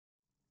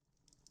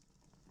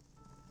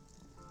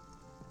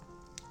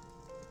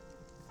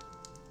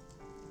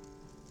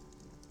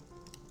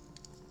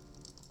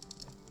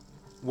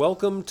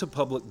Welcome to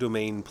Public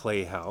Domain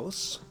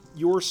Playhouse,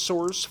 your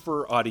source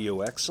for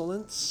audio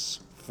excellence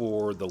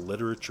for the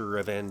literature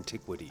of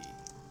antiquity.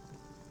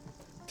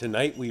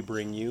 Tonight we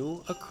bring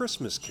you A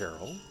Christmas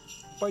Carol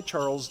by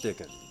Charles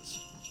Dickens,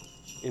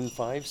 in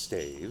 5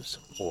 staves,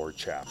 or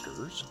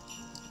chapters,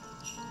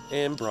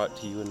 and brought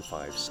to you in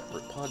 5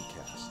 separate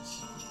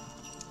podcasts.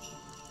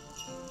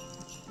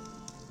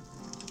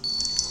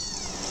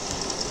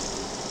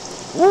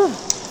 Woo!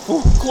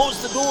 Oh,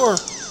 close the door!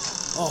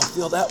 Oh,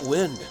 feel that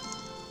wind.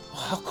 Oh,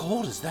 how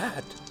cold is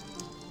that?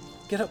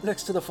 Get up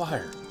next to the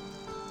fire.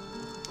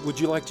 Would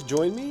you like to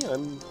join me?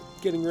 I'm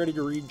getting ready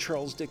to read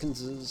Charles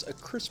Dickens's A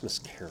Christmas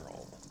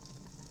Carol.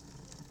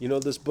 You know,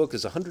 this book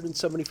is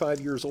 175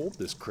 years old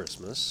this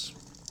Christmas,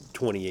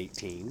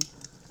 2018.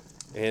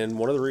 And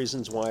one of the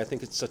reasons why I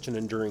think it's such an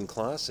enduring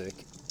classic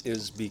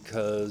is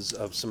because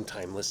of some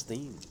timeless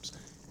themes,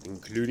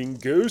 including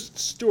ghost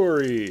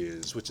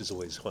stories, which is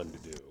always fun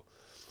to do.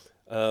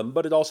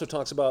 But it also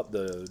talks about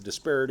the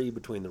disparity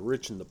between the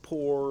rich and the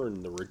poor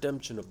and the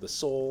redemption of the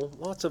soul.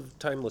 Lots of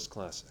timeless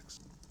classics.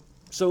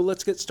 So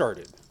let's get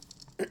started.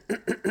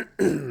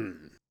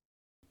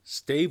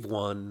 Stave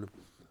 1,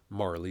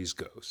 Marley's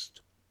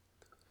Ghost.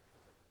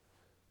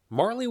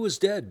 Marley was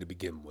dead to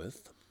begin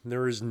with.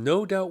 There is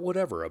no doubt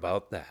whatever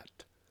about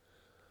that.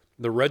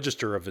 The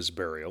register of his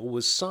burial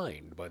was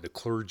signed by the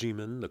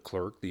clergyman, the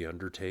clerk, the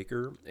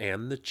undertaker,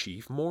 and the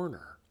chief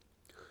mourner.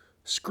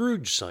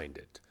 Scrooge signed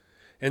it,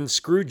 and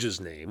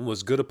Scrooge's name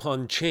was good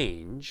upon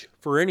change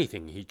for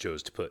anything he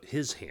chose to put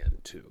his hand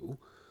to.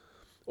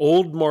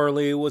 Old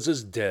Marley was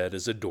as dead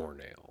as a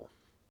doornail.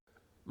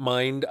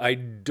 Mind, I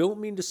don't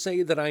mean to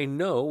say that I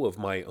know of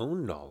my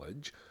own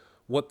knowledge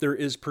what there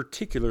is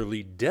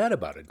particularly dead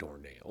about a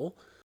doornail.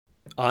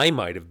 I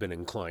might have been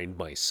inclined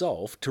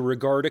myself to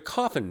regard a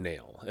coffin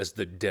nail as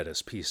the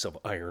deadest piece of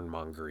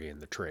ironmongery in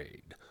the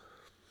trade.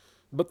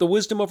 But the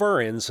wisdom of our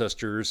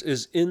ancestors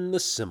is in the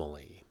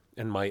simile,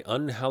 and my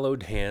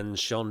unhallowed hands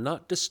shall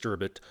not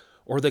disturb it,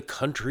 or the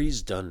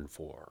country's done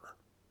for.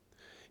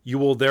 You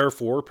will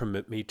therefore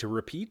permit me to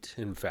repeat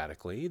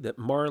emphatically that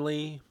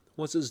Marley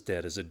was as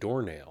dead as a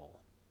doornail.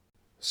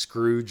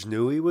 Scrooge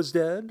knew he was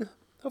dead?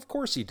 Of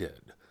course he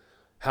did.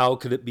 How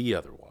could it be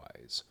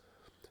otherwise?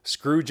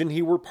 Scrooge and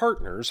he were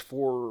partners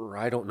for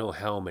I don't know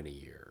how many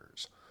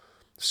years.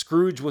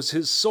 Scrooge was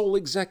his sole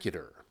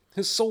executor,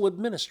 his sole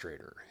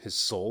administrator, his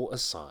sole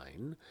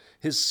assign,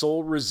 his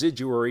sole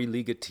residuary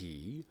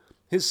legatee,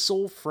 his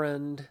sole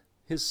friend,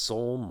 his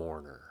sole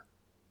mourner.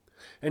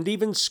 And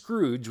even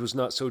Scrooge was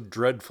not so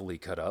dreadfully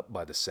cut up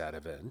by the sad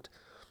event,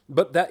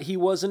 but that he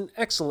was an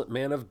excellent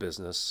man of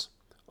business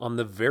on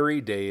the very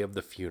day of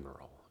the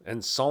funeral,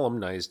 and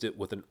solemnized it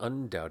with an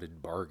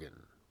undoubted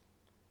bargain.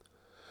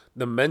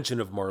 The mention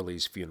of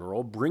Marley's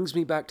funeral brings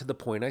me back to the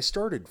point I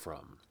started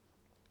from.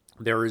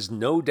 There is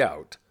no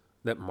doubt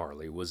that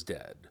Marley was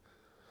dead.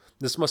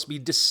 This must be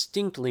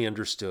distinctly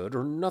understood,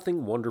 or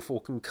nothing wonderful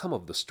can come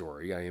of the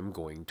story I am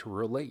going to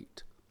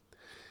relate.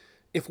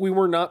 If we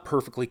were not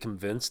perfectly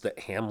convinced that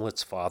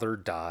Hamlet's father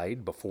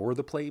died before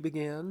the play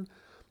began,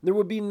 there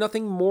would be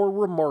nothing more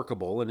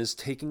remarkable in his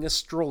taking a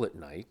stroll at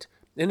night,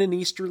 in an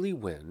easterly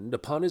wind,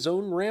 upon his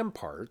own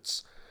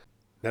ramparts,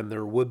 than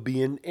there would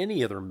be in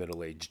any other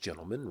middle-aged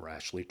gentleman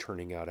rashly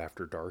turning out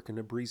after dark in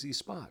a breezy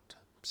spot.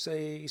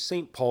 Say,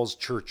 St. Paul's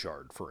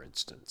churchyard, for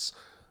instance,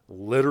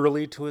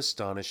 literally to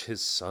astonish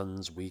his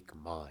son's weak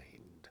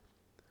mind.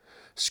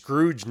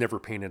 Scrooge never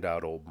painted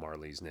out old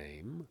Marley's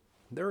name.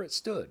 There it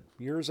stood,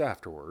 years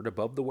afterward,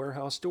 above the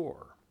warehouse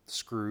door,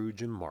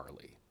 Scrooge and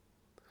Marley.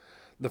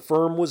 The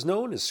firm was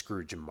known as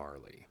Scrooge and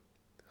Marley.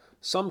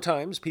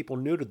 Sometimes people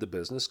new to the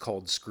business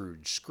called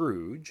Scrooge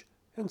Scrooge,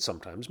 and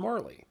sometimes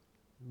Marley.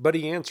 But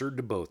he answered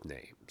to both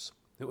names.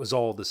 It was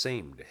all the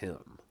same to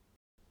him.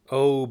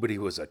 Oh, but he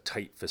was a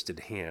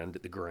tight-fisted hand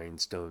at the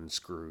grindstone,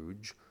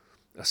 Scrooge.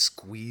 A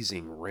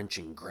squeezing,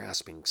 wrenching,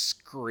 grasping,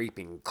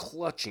 scraping,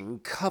 clutching,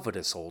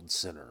 covetous old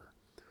sinner.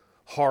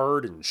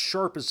 Hard and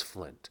sharp as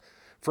flint,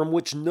 from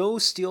which no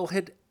steel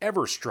had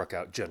ever struck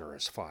out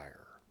generous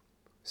fire.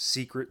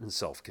 Secret and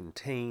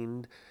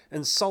self-contained,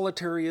 and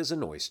solitary as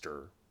an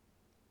oyster.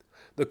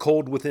 The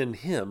cold within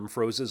him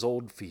froze his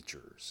old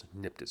features,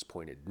 nipped his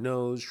pointed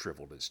nose,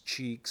 shriveled his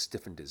cheeks,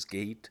 stiffened his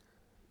gait,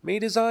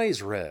 made his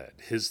eyes red,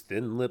 his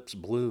thin lips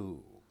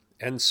blue,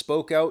 and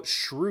spoke out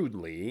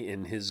shrewdly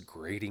in his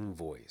grating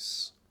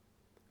voice.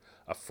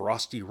 A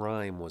frosty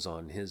rime was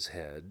on his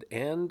head,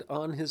 and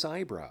on his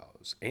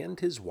eyebrows, and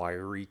his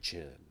wiry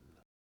chin.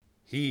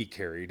 He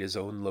carried his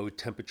own low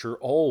temperature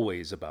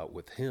always about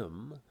with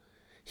him.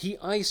 He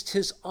iced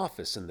his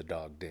office in the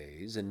dog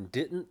days, and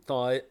didn't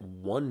thaw it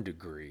 1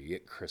 degree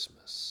at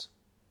Christmas.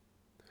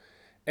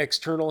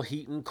 External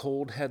heat and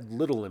cold had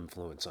little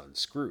influence on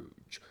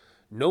Scrooge.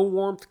 No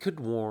warmth could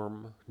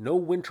warm, no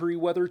wintry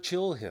weather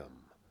chill him.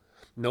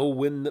 No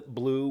wind that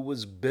blew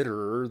was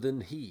bitterer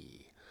than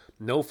he.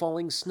 No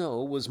falling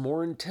snow was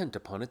more intent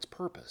upon its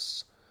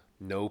purpose.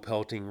 No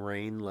pelting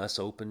rain less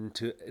open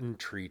to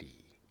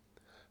entreaty.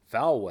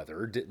 Foul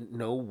weather didn't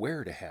know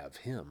where to have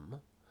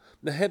him.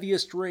 The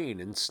heaviest rain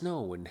and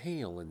snow and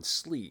hail and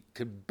sleet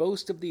could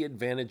boast of the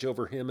advantage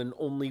over him in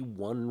only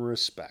one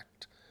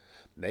respect.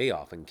 They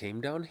often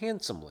came down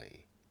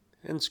handsomely,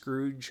 and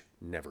Scrooge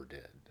never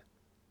did.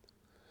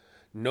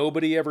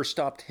 Nobody ever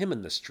stopped him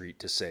in the street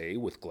to say,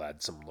 with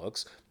gladsome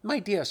looks, "My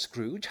dear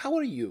Scrooge, how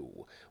are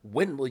you?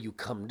 When will you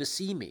come to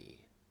see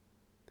me?"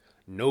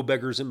 No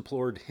beggars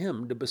implored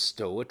him to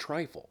bestow a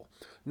trifle.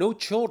 No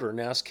children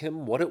asked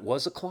him what it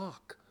was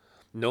o'clock.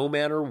 No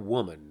man or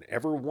woman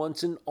ever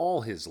once in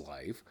all his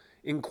life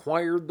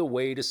inquired the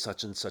way to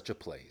such and such a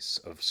place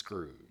of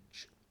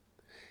Scrooge.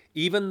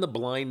 Even the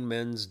blind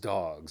men's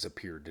dogs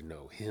appeared to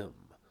know him,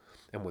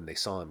 and when they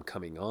saw him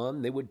coming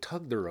on, they would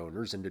tug their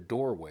owners into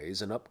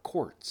doorways and up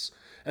courts,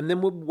 and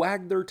then would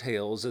wag their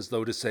tails as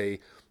though to say,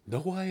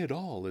 "No eye at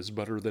all is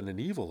better than an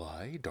evil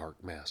eye,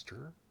 dark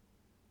master."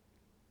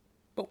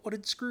 But what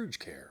did Scrooge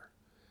care?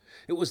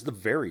 It was the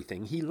very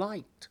thing he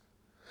liked.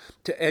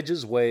 To edge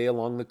his way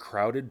along the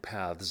crowded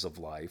paths of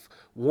life,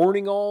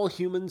 warning all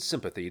human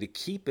sympathy to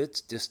keep its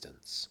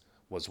distance,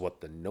 was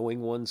what the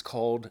knowing ones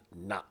called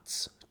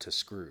nuts to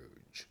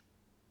Scrooge.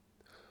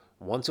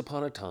 Once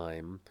upon a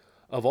time,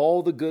 of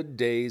all the good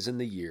days in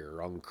the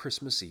year, on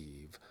Christmas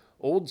Eve,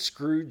 old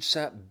Scrooge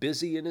sat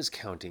busy in his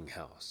counting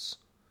house.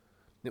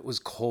 It was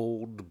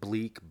cold,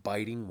 bleak,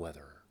 biting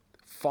weather,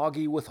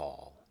 foggy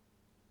withal,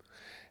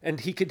 and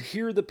he could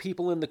hear the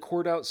people in the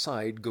court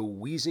outside go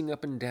wheezing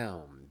up and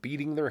down,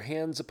 beating their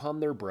hands upon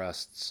their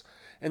breasts,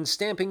 and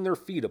stamping their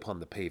feet upon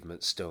the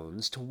pavement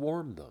stones to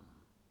warm them.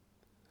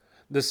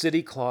 The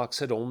city clocks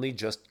had only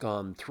just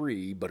gone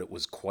 3, but it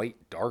was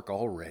quite dark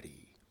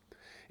already.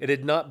 It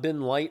had not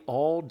been light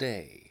all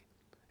day,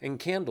 and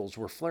candles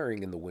were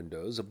flaring in the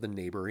windows of the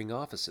neighboring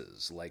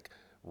offices, like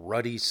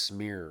ruddy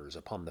smears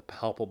upon the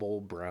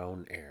palpable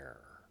brown air.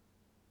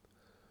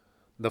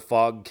 The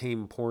fog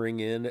came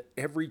pouring in at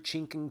every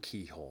chink and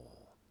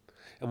keyhole,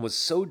 and was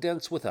so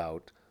dense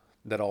without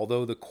that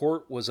although the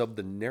court was of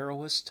the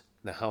narrowest,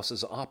 the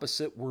houses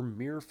opposite were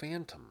mere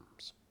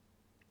phantoms.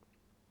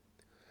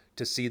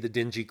 To see the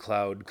dingy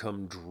cloud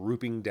come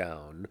drooping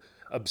down,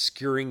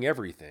 obscuring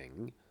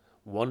everything,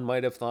 one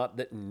might have thought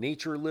that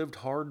nature lived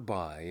hard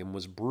by and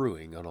was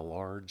brewing on a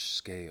large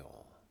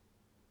scale.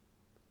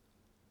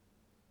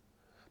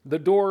 The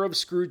door of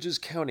Scrooge's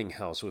counting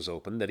house was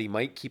open that he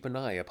might keep an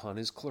eye upon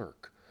his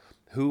clerk,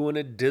 who in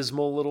a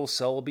dismal little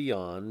cell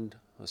beyond,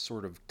 a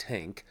sort of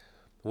tank,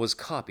 was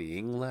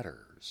copying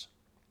letters.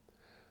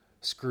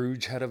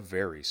 Scrooge had a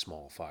very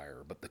small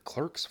fire, but the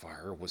clerk's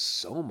fire was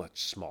so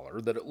much smaller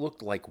that it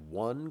looked like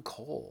one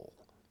coal.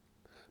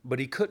 But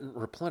he couldn't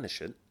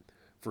replenish it,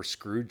 for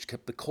Scrooge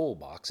kept the coal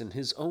box in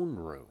his own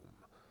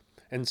room,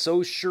 and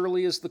so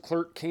surely as the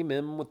clerk came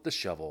in with the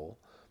shovel,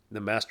 the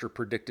master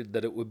predicted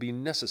that it would be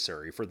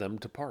necessary for them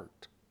to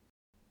part.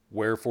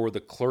 Wherefore the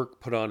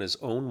clerk put on his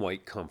own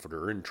white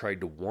comforter and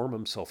tried to warm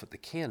himself at the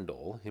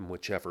candle, in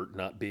which effort,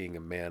 not being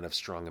a man of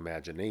strong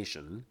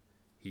imagination,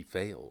 he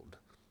failed.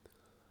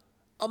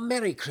 "A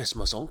Merry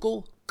Christmas,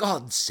 Uncle!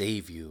 God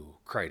save you!"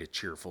 cried a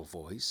cheerful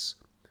voice.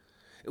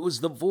 It was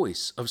the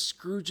voice of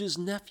Scrooge's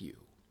nephew,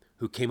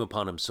 who came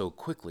upon him so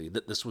quickly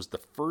that this was the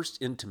first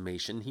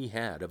intimation he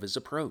had of his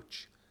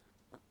approach.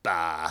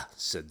 "Bah!"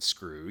 said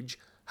Scrooge.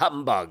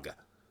 "Humbug!"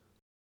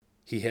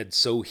 He had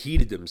so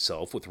heated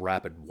himself with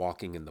rapid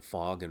walking in the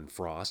fog and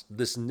frost,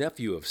 this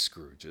nephew of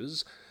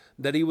Scrooge's,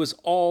 that he was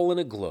all in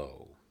a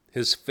glow.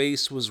 His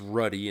face was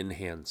ruddy and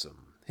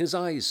handsome. His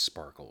eyes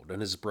sparkled,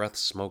 and his breath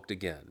smoked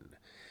again.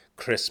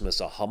 "Christmas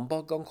a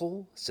humbug,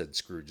 Uncle?" said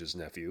Scrooge's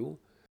nephew.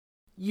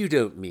 "You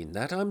don't mean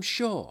that, I'm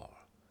sure."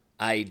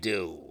 "I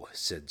do,"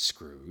 said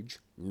Scrooge.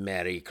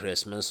 "Merry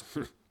Christmas.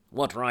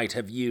 What right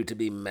have you to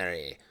be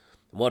merry?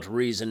 What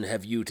reason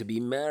have you to be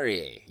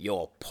merry?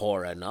 You're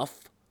poor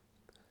enough."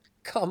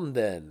 "Come,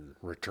 then,"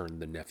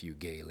 returned the nephew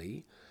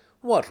gaily,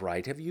 "what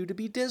right have you to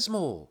be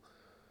dismal?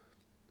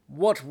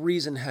 What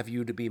reason have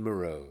you to be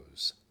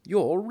morose?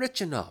 You're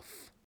rich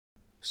enough."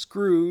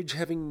 Scrooge,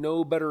 having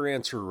no better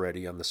answer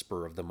ready on the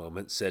spur of the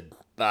moment, said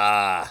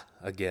 "Bah!"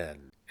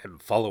 again,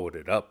 and followed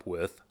it up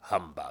with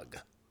 "Humbug."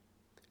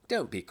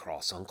 "Don't be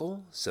cross,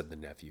 Uncle," said the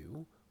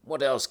nephew.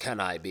 "What else can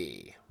I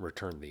be?"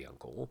 returned the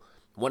uncle,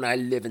 "when I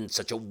live in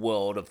such a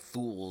world of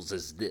fools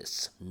as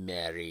this?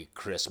 Merry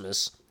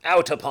Christmas!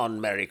 Out upon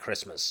Merry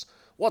Christmas!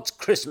 What's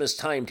Christmas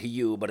time to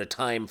you but a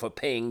time for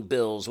paying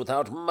bills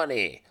without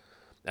money?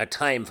 A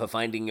time for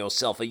finding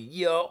yourself a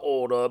year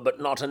older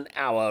but not an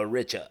hour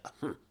richer?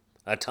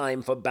 A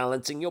time for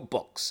balancing your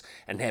books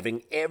and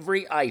having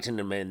every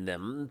item in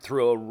them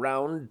through a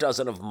round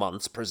dozen of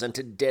months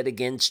presented dead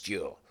against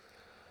you.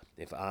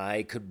 If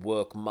I could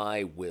work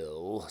my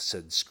will,"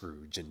 said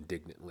Scrooge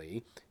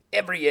indignantly,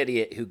 "every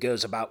idiot who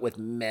goes about with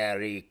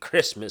Merry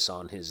Christmas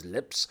on his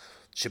lips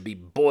should be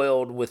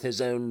boiled with his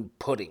own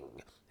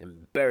pudding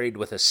and buried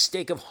with a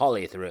stake of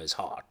holly through his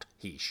heart.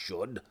 He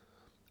should."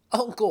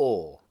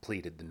 "Uncle!"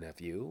 pleaded the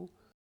nephew.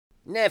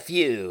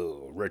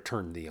 "Nephew!"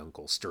 returned the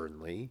uncle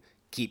sternly.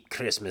 "Keep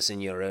Christmas in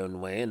your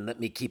own way and let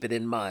me keep it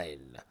in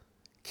mine."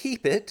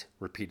 "Keep it?"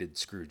 repeated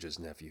Scrooge's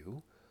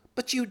nephew.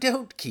 "But you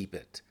don't keep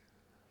it."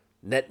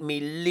 "Let me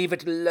leave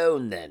it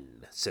alone,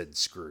 then," said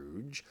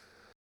Scrooge.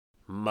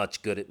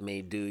 "Much good it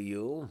may do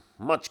you.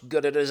 Much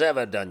good it has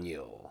ever done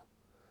you."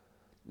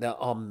 "There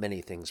are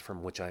many things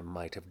from which I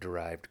might have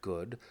derived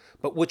good,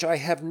 but which I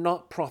have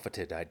not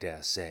profited, I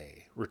dare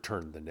say,"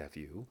 returned the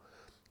nephew.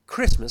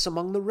 "Christmas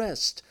among the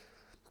rest.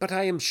 But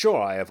I am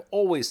sure I have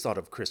always thought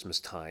of Christmas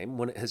time,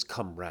 when it has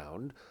come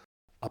round,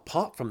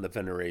 apart from the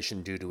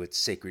veneration due to its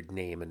sacred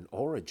name and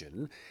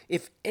origin,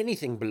 if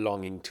anything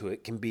belonging to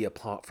it can be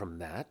apart from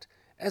that,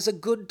 as a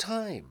good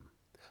time.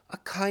 A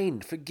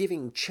kind,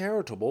 forgiving,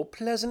 charitable,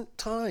 pleasant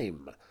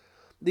time.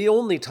 The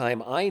only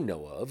time I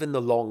know of in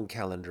the long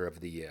calendar of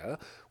the year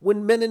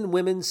when men and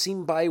women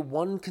seem by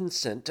one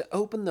consent to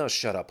open their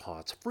shut-up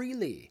hearts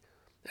freely,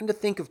 and to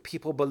think of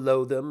people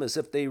below them as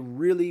if they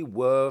really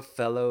were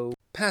fellow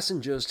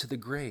passengers to the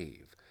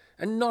grave,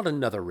 and not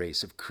another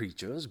race of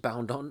creatures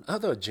bound on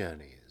other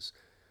journeys.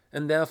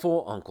 And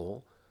therefore,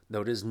 uncle,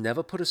 though it has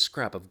never put a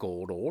scrap of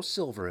gold or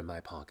silver in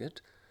my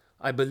pocket,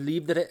 I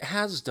believe that it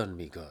has done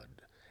me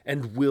good,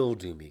 and will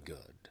do me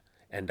good,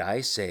 and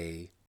I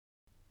say,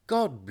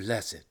 God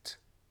bless it."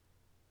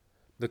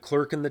 The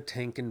clerk in the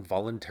tank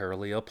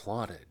involuntarily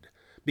applauded.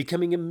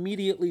 Becoming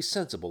immediately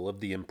sensible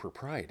of the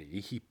impropriety,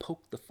 he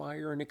poked the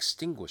fire and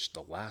extinguished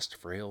the last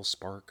frail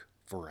spark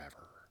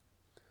forever.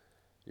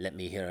 "Let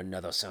me hear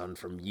another sound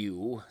from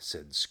you,"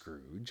 said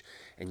Scrooge,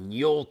 "and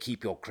you'll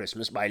keep your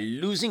Christmas by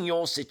losing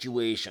your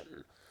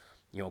situation.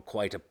 You're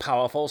quite a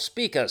powerful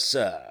speaker,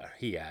 sir,"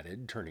 he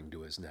added, turning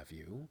to his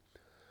nephew.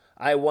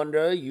 "I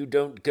wonder you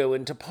don't go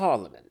into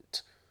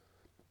Parliament.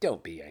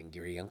 Don't be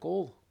angry,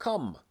 uncle.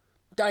 Come,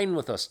 dine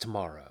with us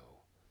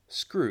tomorrow."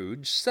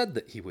 Scrooge said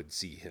that he would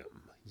see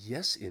him.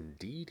 Yes,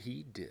 indeed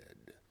he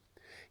did.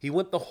 He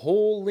went the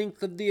whole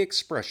length of the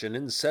expression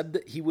and said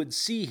that he would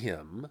see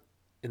him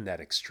in that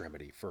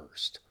extremity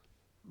first.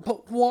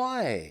 "But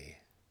why?"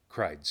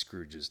 cried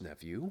Scrooge's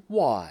nephew.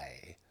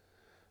 "Why?"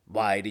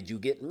 "Why did you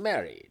get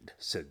married?"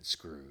 said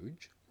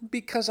Scrooge.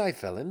 "Because I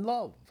fell in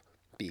love."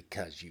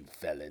 "Because you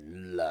fell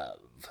in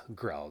love,"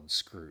 growled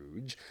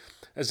Scrooge,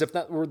 as if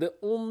that were the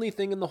only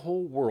thing in the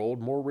whole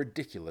world more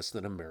ridiculous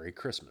than a Merry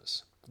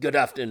Christmas. "Good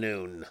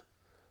afternoon."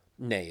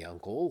 "Nay,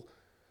 uncle,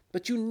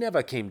 but you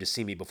never came to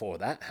see me before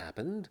that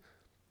happened.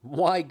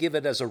 Why give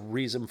it as a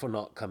reason for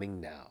not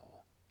coming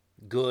now?"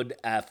 "Good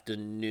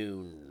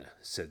afternoon,"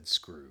 said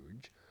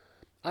Scrooge.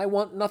 "I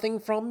want nothing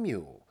from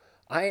you.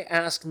 I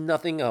ask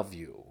nothing of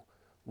you.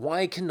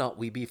 Why cannot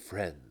we be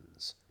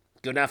friends?"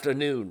 "Good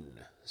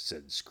afternoon,"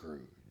 said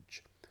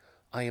Scrooge.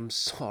 "I am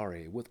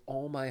sorry with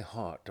all my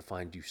heart to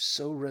find you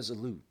so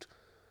resolute.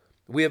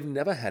 We have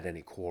never had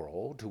any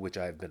quarrel to which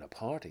I have been a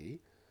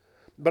party,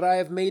 but I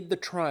have made the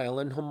trial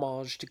in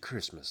homage to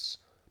Christmas,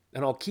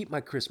 and I'll keep my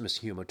Christmas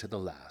humor to the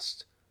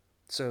last.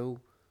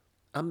 So,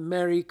 a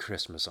Merry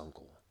Christmas,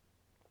 uncle."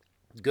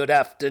 "Good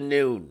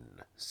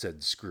afternoon,"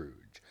 said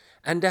Scrooge,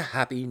 "and a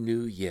Happy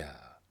New Year."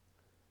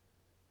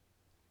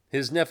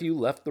 His nephew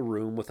left the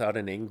room without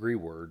an angry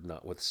word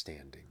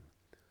notwithstanding.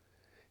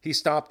 He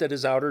stopped at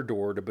his outer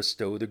door to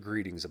bestow the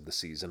greetings of the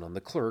season on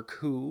the clerk,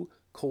 who,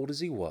 cold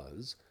as he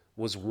was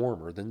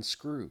warmer than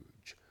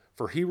Scrooge,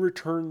 for he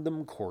returned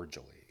them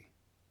cordially.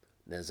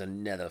 "There's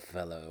another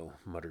fellow,"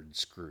 muttered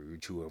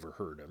Scrooge, who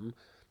overheard him,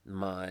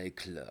 "my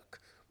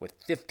clerk,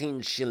 with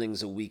 15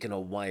 shillings a week and a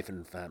wife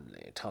and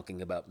family,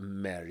 talking about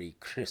Merry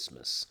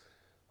Christmas.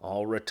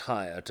 I'll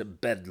retire to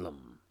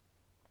Bedlam."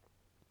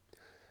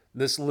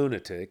 This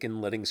lunatic, in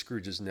letting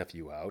Scrooge's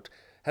nephew out,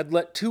 had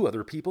let 2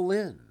 other people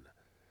in.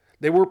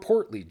 They were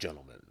portly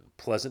gentlemen,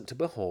 pleasant to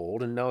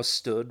behold, and now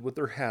stood with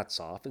their hats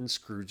off in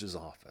Scrooge's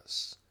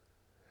office.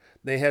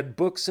 They had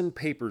books and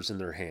papers in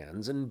their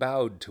hands, and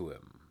bowed to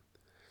him.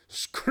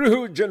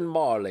 "Scrooge and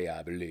Marley,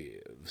 I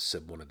believe,"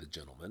 said one of the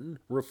gentlemen,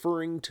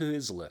 referring to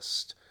his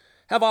list.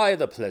 "Have I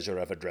the pleasure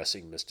of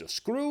addressing Mr.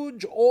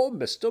 Scrooge or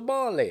Mr.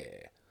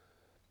 Marley?"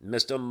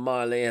 "Mr.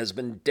 Marley has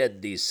been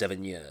dead these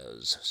 7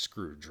 years,"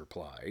 Scrooge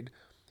replied.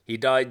 "He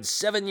died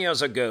 7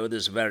 years ago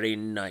this very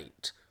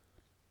night."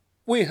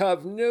 "We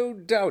have no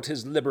doubt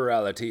his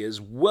liberality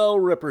is well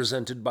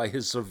represented by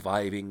his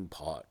surviving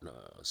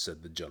partner,"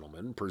 said the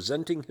gentleman,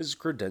 presenting his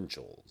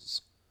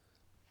credentials.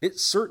 It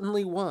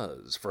certainly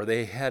was, for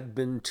they had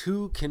been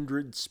 2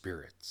 kindred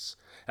spirits.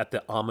 At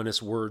the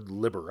ominous word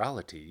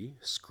liberality,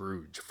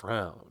 Scrooge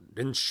frowned,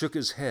 and shook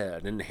his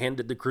head, and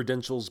handed the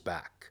credentials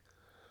back.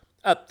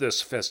 "At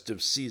this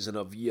festive season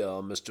of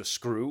year, Mr.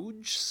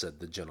 Scrooge," said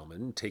the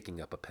gentleman, taking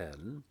up a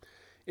pen,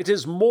 "it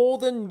is more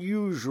than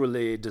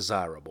usually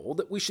desirable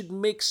that we should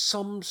make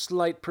some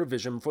slight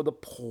provision for the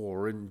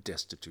poor and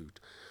destitute,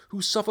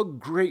 who suffer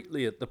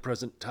greatly at the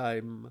present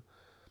time.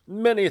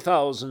 Many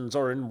thousands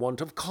are in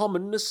want of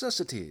common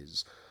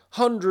necessities.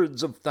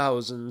 Hundreds of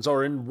thousands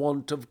are in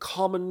want of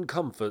common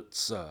comforts,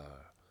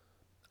 sir."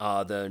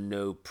 "Are there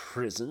no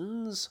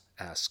prisons?"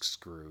 asked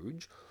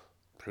Scrooge.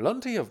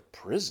 "Plenty of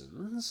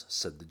prisons,"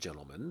 said the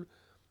gentleman,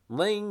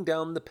 laying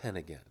down the pen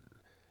again.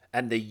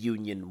 "And the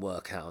union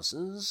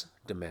workhouses?"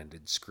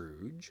 demanded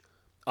Scrooge.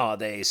 "Are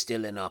they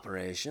still in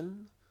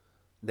operation?"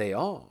 "They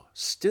are,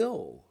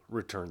 still,"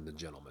 returned the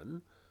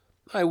gentleman.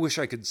 I wish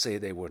I could say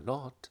they were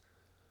not.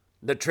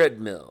 The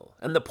treadmill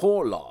and the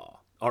poor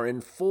law are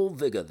in full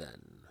vigor,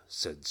 then,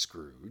 said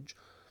Scrooge.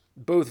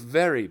 Both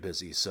very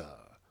busy, sir.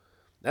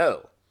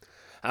 Oh,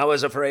 I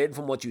was afraid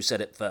from what you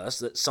said at first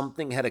that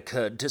something had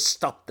occurred to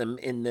stop them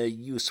in their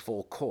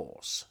useful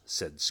course,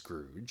 said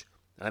Scrooge.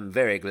 I'm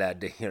very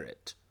glad to hear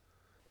it.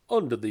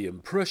 Under the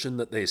impression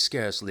that they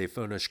scarcely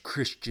furnish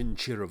Christian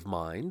cheer of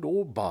mind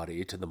or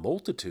body to the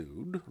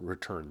multitude,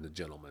 returned the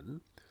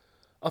gentleman,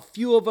 a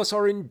few of us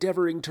are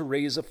endeavoring to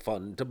raise a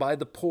fund to buy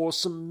the poor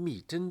some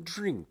meat and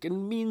drink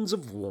and means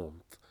of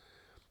warmth.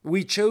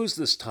 We chose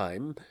this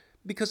time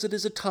because it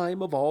is a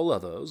time of all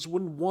others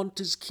when want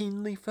is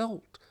keenly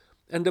felt,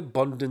 and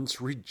abundance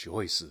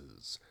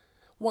rejoices.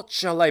 What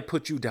shall I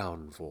put you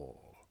down for?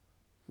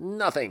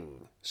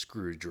 Nothing,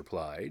 Scrooge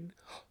replied.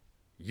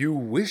 You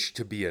wish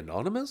to be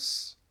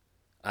anonymous?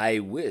 I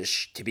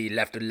wish to be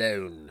left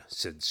alone,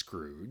 said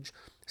Scrooge.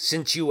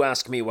 Since you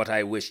ask me what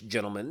I wish,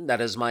 gentlemen,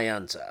 that is my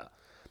answer.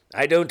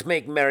 I don't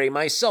make merry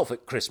myself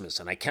at Christmas,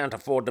 and I can't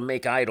afford to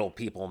make idle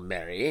people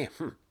merry.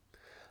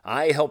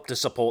 I help to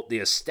support the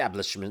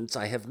establishments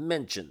I have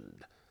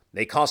mentioned.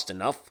 They cost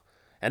enough,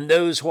 and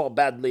those who are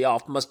badly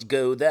off must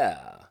go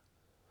there.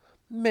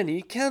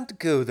 Many can't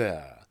go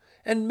there,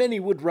 and many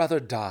would rather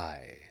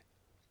die.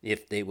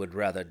 If they would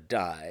rather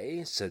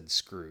die, said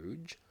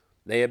Scrooge,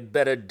 they had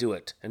better do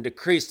it and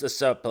decrease the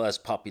surplus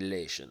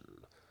population.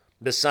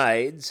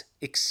 Besides,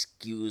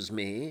 excuse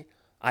me,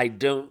 I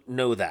don't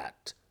know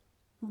that.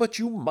 But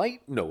you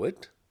might know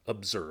it,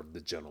 observed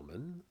the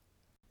gentleman.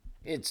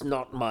 It's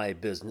not my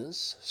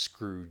business,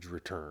 Scrooge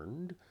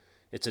returned.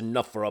 It's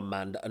enough for a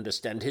man to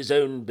understand his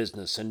own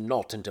business and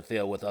not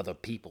interfere with other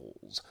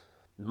people's.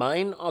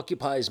 Mine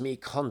occupies me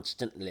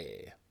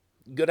constantly.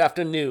 Good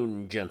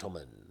afternoon,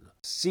 gentlemen.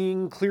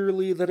 Seeing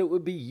clearly that it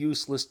would be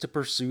useless to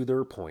pursue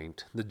their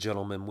point, the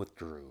gentleman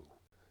withdrew.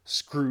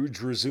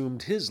 Scrooge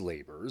resumed his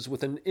labors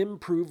with an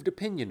improved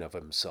opinion of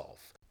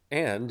himself,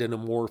 and in a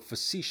more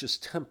facetious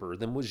temper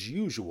than was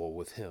usual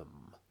with him.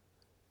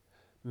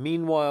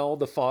 Meanwhile,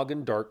 the fog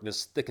and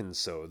darkness thickened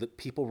so that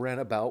people ran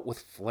about with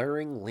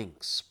flaring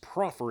links,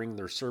 proffering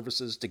their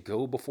services to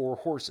go before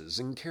horses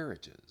and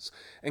carriages,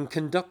 and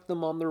conduct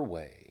them on their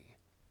way.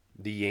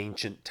 The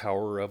ancient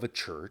tower of a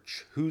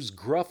church, whose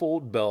gruff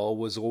old bell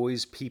was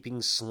always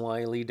peeping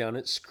slyly down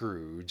at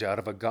Scrooge out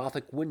of a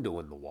Gothic window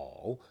in the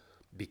wall,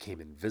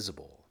 became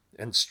invisible,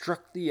 and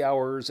struck the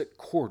hours at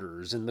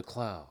quarters in the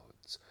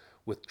clouds,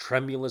 with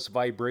tremulous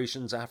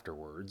vibrations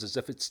afterwards, as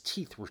if its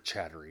teeth were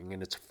chattering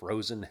in its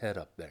frozen head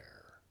up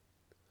there.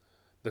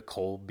 The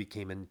cold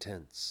became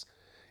intense.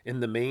 In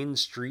the main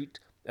street,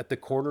 at the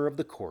corner of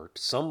the court,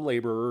 some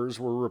laborers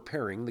were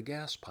repairing the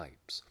gas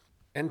pipes,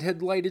 and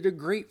had lighted a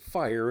great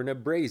fire in a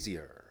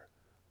brazier,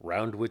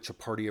 round which a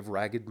party of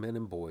ragged men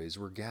and boys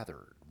were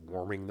gathered,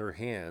 warming their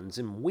hands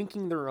and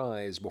winking their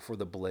eyes before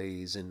the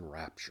blaze in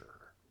rapture.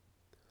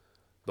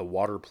 The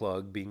water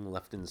plug being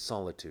left in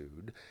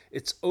solitude,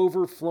 its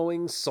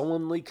overflowing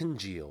sullenly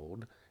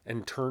congealed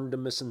and turned to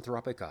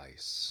misanthropic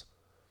ice.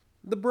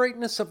 The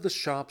brightness of the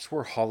shops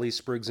where holly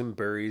sprigs and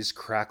berries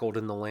crackled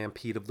in the lamp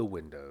heat of the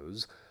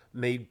windows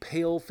made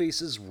pale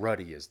faces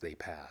ruddy as they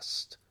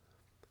passed.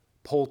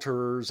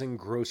 Poulterers' and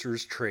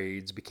grocers'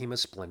 trades became a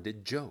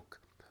splendid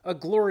joke, a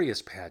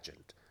glorious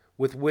pageant,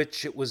 with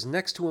which it was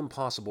next to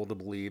impossible to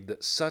believe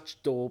that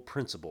such dull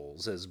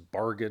principles as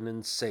bargain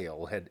and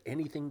sale had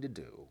anything to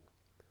do.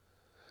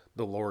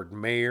 The Lord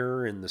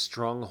Mayor, in the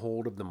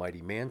stronghold of the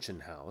mighty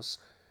mansion house,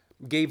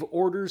 gave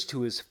orders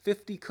to his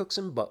 50 cooks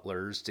and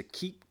butlers to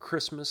keep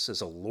Christmas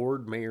as a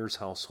Lord Mayor's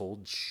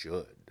household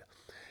should,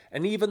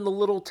 and even the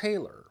little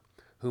tailor,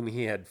 whom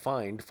he had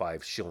fined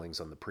 5 shillings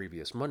on the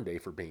previous Monday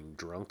for being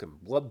drunk and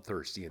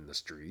bloodthirsty in the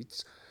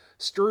streets,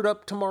 stirred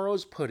up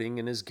tomorrow's pudding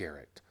in his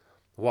garret,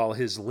 while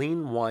his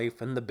lean wife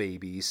and the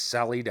baby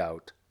sallied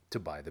out to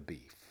buy the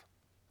beef.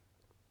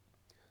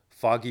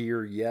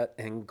 Foggier yet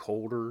and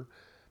colder,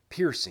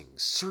 piercing,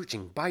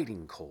 searching,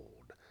 biting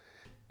cold.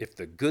 If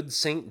the good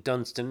St.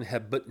 Dunstan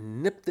had but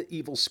nipped the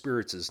evil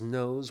spirits'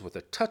 nose with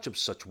a touch of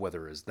such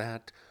weather as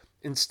that,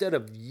 instead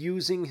of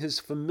using his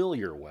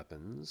familiar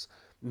weapons,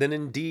 then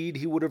indeed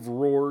he would have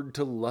roared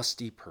to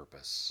lusty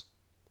purpose.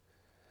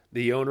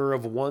 The owner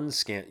of one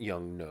scant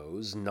young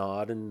nose,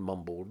 gnawed and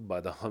mumbled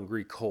by the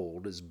hungry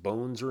cold as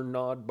bones are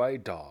gnawed by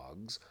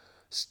dogs,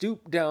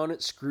 stooped down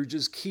at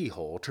Scrooge's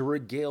keyhole to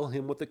regale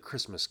him with a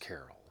Christmas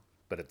carol,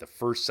 but at the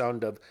first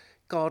sound of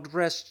 "God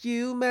rest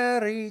you,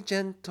 merry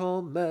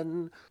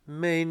gentlemen,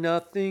 may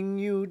nothing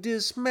you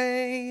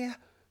dismay,"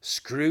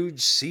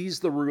 Scrooge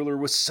seized the ruler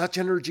with such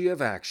energy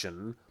of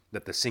action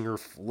that the singer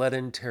fled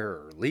in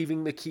terror,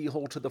 leaving the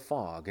keyhole to the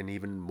fog and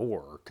even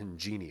more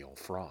congenial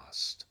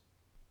frost.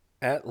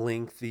 At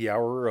length the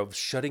hour of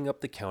shutting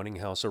up the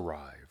counting-house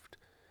arrived,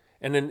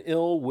 and an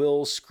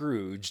ill-will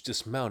Scrooge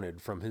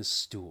dismounted from his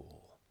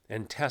stool,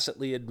 and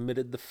tacitly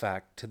admitted the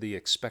fact to the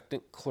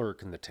expectant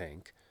clerk in the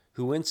tank,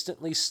 who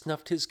instantly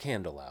snuffed his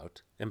candle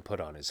out and put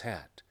on his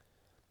hat.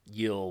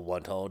 "You'll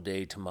want all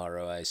day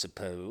tomorrow, I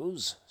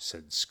suppose,"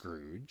 said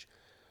Scrooge.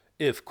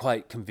 "If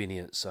quite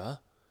convenient, sir."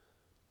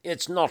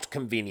 "It's not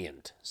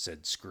convenient,"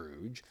 said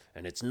Scrooge,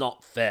 "and it's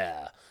not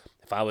fair.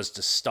 If I was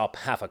to stop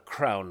half a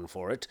crown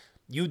for it,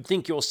 you'd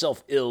think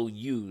yourself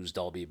ill-used,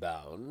 I'll be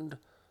bound."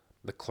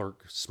 The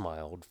clerk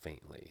smiled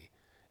faintly.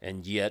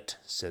 "And yet,"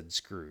 said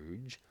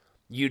Scrooge,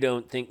 "you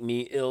don't think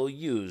me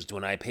ill-used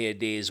when I pay a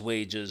day's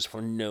wages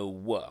for no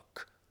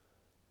work."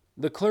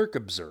 The clerk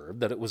observed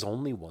that it was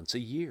only once a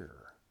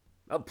year.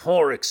 "A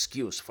poor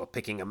excuse for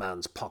picking a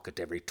man's pocket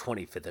every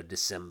 25th of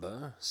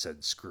December,"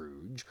 said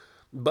Scrooge,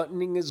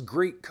 buttoning his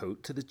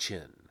greatcoat to the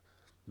chin.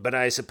 "But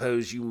I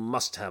suppose you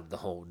must have the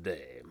whole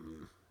day.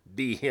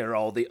 Be here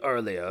all the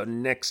earlier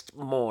next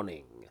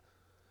morning."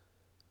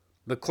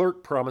 The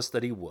clerk promised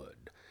that he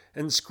would,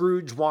 and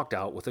Scrooge walked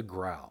out with a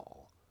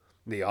growl.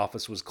 The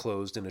office was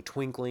closed in a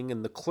twinkling,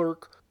 and the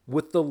clerk,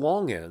 with the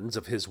long ends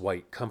of his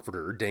white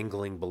comforter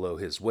dangling below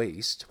his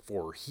waist,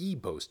 for he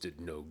boasted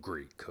no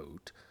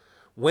greatcoat,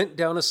 went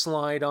down a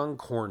slide on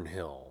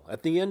Cornhill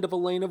at the end of a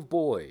lane of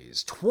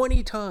boys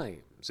 20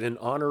 times in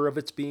honor of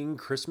its being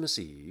Christmas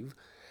Eve,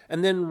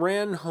 and then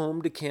ran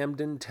home to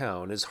Camden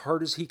Town as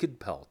hard as he could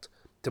pelt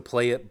to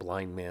play at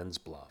Blind Man's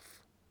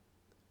Bluff.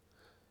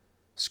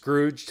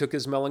 Scrooge took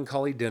his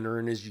melancholy dinner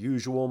in his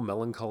usual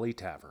melancholy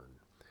tavern,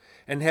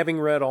 and having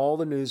read all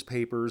the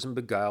newspapers and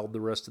beguiled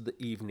the rest of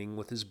the evening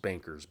with his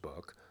banker's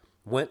book,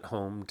 went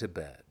home to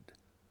bed.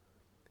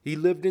 He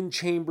lived in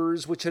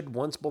chambers which had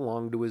once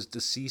belonged to his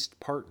deceased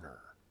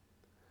partner.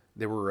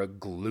 They were a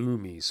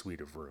gloomy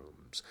suite of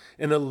rooms,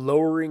 in a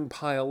lowering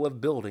pile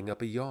of building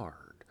up a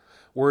yard,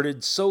 where it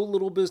had so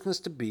little business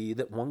to be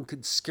that one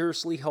could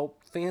scarcely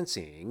help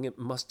fancying it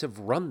must have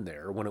run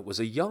there when it was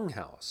a young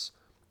house,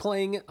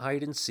 playing at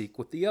hide-and-seek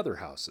with the other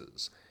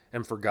houses,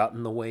 and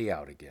forgotten the way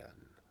out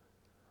again.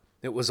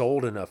 It was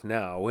old enough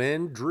now,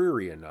 and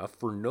dreary enough,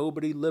 for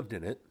nobody lived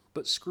in it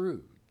but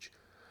Scrooge,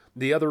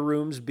 the other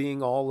rooms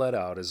being all let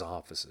out as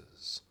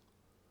offices.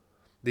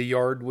 The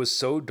yard was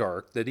so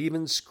dark that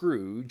even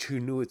Scrooge, who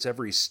knew its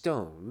every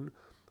stone,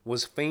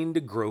 was fain to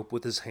grope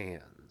with his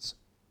hands.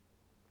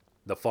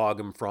 The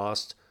fog and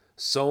frost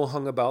so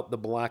hung about the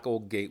black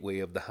old gateway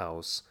of the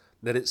house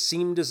that it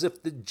seemed as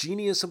if the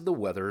genius of the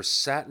weather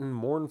sat in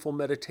mournful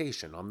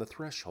meditation on the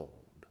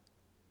threshold.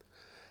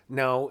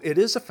 Now, it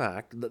is a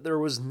fact that there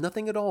was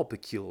nothing at all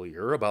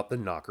peculiar about the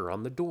knocker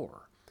on the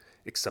door,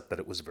 except that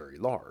it was very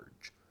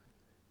large.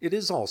 It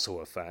is also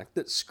a fact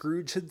that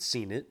Scrooge had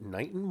seen it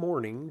night and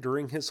morning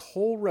during his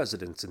whole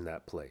residence in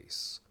that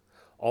place.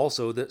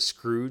 Also that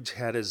Scrooge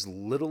had as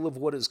little of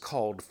what is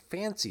called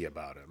fancy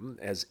about him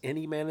as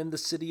any man in the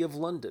city of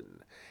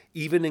London,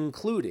 even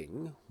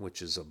including,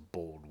 which is a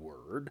bold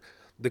word,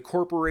 the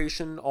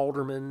corporation,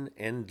 alderman,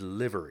 and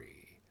livery.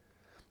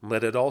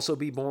 Let it also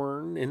be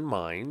borne in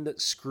mind that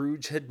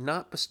Scrooge had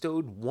not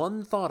bestowed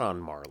one thought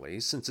on Marley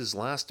since his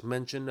last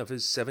mention of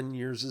his 7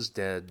 years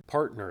dead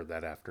partner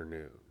that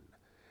afternoon.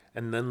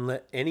 And then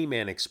let any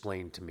man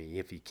explain to me,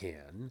 if he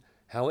can,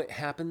 how it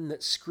happened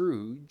that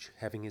Scrooge,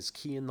 having his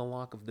key in the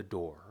lock of the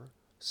door,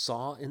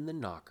 saw in the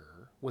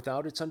knocker,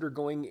 without its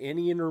undergoing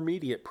any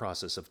intermediate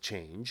process of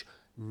change,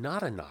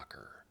 not a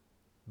knocker,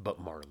 but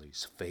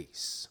Marley's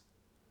face.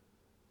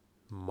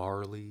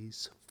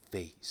 Marley's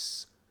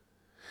face.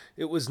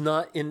 It was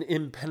not an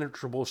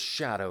impenetrable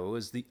shadow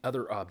as the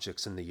other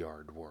objects in the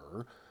yard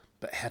were,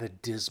 but had a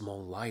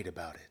dismal light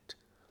about it,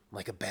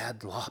 like a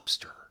bad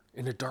lobster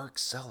in a dark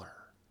cellar.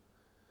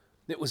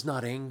 It was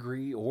not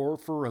angry or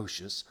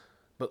ferocious,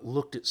 but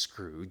looked at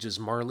Scrooge as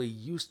Marley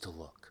used to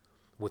look,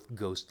 with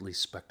ghostly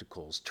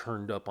spectacles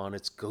turned up on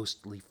its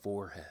ghostly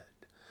forehead.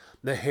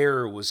 The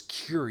hair was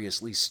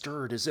curiously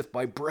stirred as if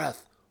by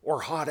breath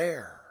or hot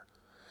air,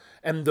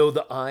 and though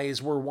the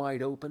eyes were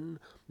wide open,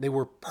 they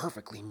were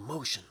perfectly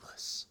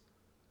motionless.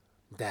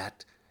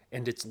 That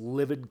and its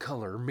livid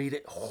color made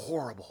it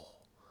horrible,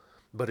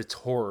 but its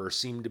horror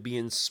seemed to be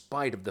in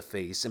spite of the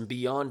face and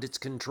beyond its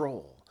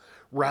control,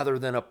 rather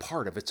than a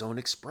part of its own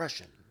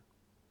expression.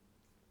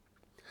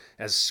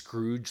 As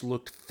Scrooge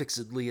looked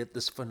fixedly at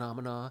this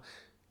phenomena,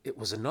 it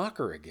was a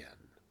knocker again.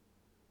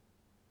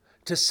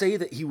 To say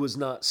that he was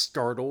not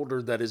startled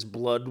or that his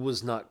blood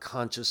was not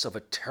conscious of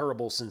a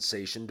terrible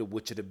sensation to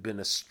which it had been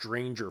a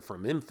stranger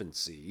from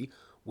infancy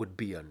would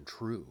be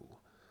untrue.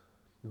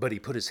 But he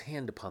put his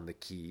hand upon the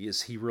key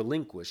as he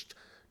relinquished,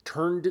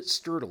 turned it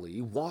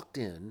sturdily, walked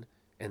in,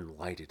 and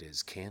lighted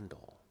his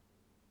candle.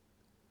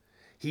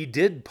 He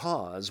did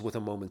pause with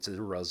a moment's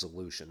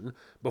irresolution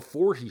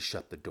before he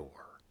shut the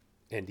door,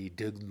 and he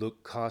did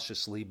look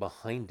cautiously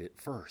behind it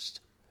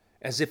first,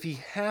 as if he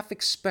half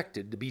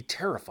expected to be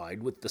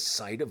terrified with the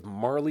sight of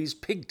Marley's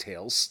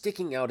pigtails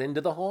sticking out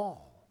into the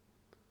hall.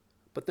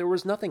 But there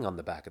was nothing on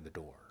the back of the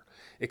door,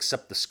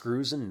 except the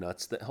screws and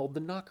nuts that held the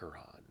knocker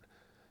on.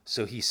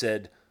 So he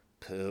said,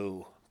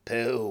 "Pooh,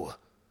 pooh,"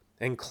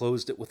 and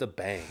closed it with a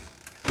bang.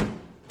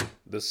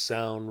 The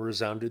sound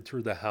resounded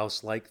through the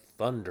house like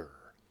thunder.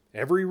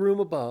 Every room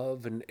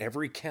above and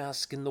every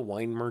cask in the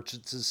wine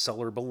merchant's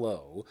cellar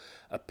below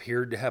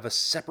appeared to have a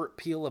separate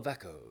peal of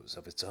echoes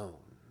of its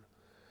own.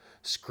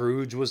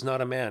 Scrooge was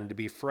not a man to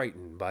be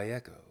frightened by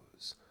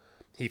echoes,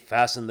 He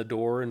fastened the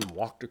door and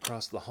walked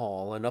across the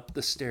hall and up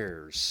the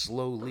stairs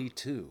slowly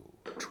too,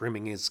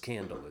 trimming his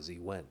candle as he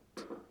went.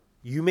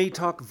 You may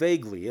talk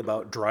vaguely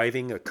about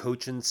driving a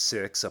coach and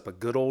six up a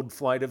good old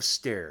flight of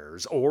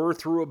stairs or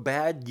through a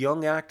bad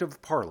young Act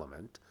of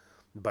Parliament,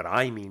 but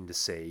I mean to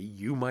say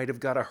you might have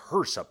got a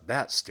hearse up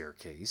that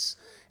staircase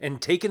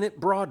and taken it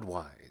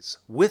broadwise,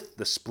 with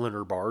the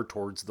splinter bar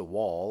towards the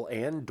wall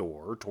and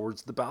door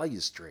towards the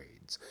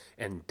balustrades,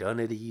 and done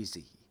it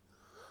easy.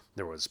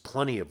 There was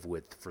plenty of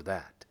width for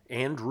that,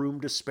 and room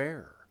to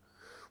spare,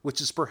 which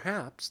is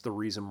perhaps the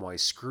reason why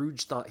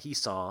Scrooge thought he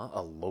saw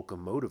a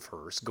locomotive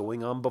hearse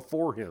going on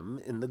before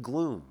him in the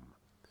gloom.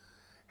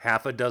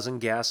 Half a dozen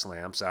gas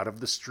lamps out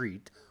of the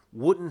street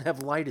wouldn't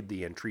have lighted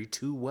the entry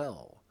too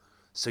well,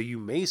 so you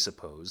may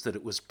suppose that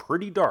it was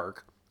pretty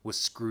dark with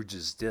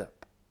Scrooge's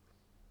dip.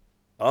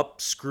 Up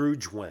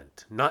Scrooge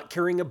went, not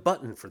caring a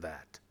button for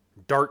that.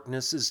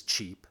 Darkness is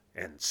cheap,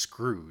 and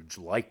Scrooge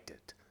liked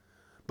it.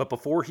 But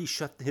before he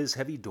shut his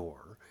heavy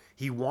door,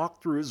 he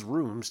walked through his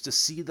rooms to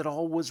see that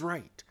all was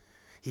right.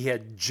 He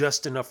had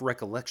just enough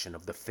recollection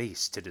of the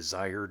face to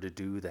desire to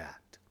do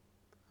that.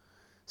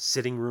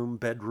 Sitting room,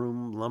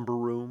 bedroom, lumber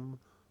room,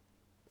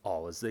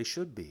 all as they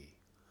should be.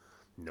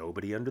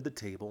 Nobody under the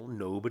table,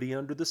 nobody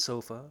under the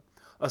sofa,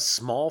 a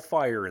small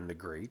fire in the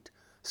grate,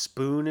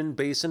 spoon and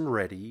basin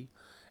ready,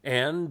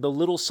 and the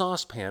little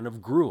saucepan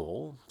of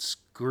gruel,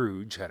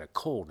 Scrooge had a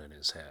cold in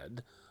his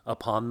head,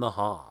 upon the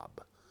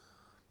hob.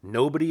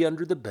 Nobody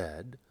under the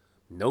bed,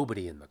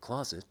 nobody in the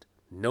closet,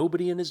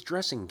 nobody in his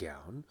dressing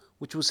gown,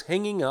 which was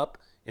hanging up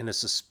in a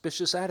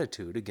suspicious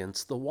attitude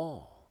against the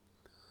wall.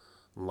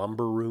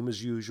 Lumber room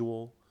as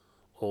usual,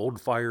 old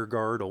fire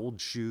guard,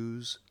 old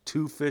shoes,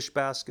 2 fish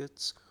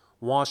baskets,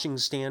 washing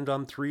stand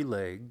on 3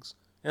 legs,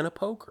 and a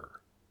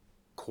poker.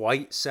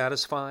 Quite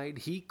satisfied,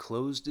 he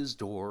closed his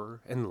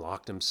door and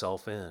locked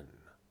himself in.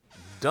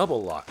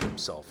 Double locked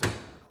himself in,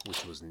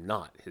 which was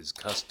not his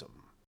custom.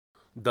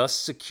 Thus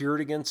secured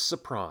against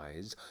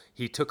surprise,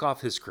 he took off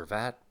his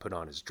cravat, put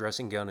on his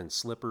dressing gown and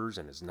slippers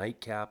and his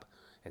nightcap,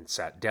 and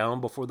sat down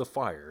before the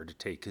fire to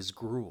take his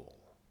gruel.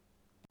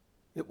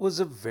 It was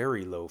a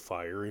very low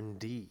fire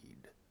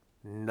indeed.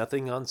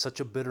 Nothing on such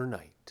a bitter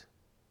night.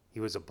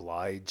 He was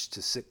obliged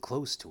to sit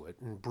close to it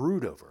and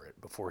brood over it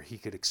before he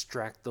could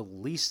extract the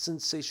least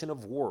sensation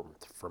of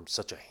warmth from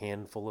such a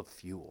handful of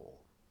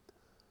fuel.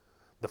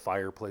 The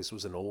fireplace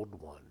was an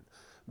old one,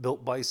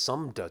 built by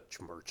some Dutch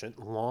merchant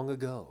long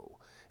ago,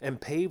 and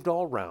paved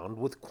all round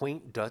with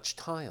quaint Dutch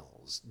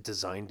tiles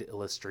designed to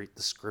illustrate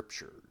the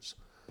scriptures.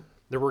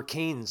 There were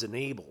Cains and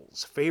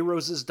Abels,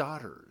 Pharaoh's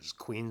daughters,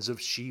 queens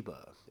of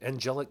Sheba,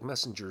 angelic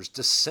messengers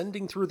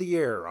descending through the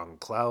air on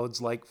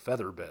clouds like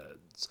feather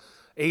beds,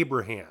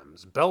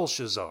 Abrahams,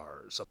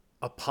 Belshazzars,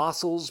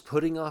 apostles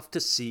putting off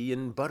to sea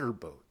in butter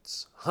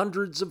boats,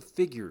 hundreds of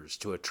figures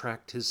to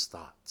attract his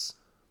thoughts,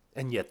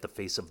 and yet the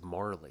face of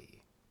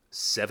Marley,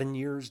 7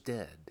 years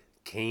dead,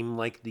 came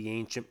like the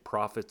ancient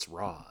prophet's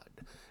rod,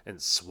 and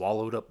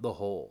swallowed up the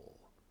whole.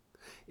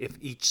 If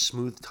each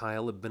smooth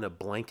tile had been a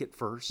blanket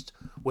first,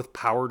 with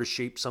power to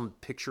shape some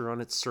picture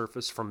on its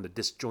surface from the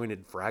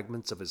disjointed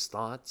fragments of his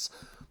thoughts,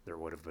 there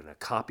would have been a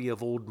copy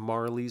of old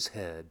Marley's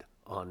head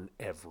on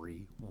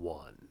every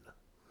one.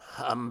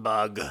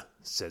 "Humbug,"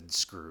 said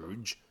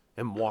Scrooge,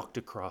 and walked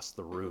across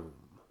the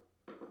room.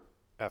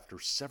 After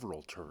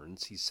several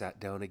turns, he sat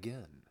down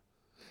again.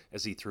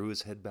 As he threw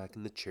his head back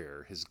in the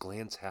chair, his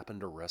glance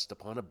happened to rest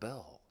upon a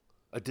bell,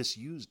 a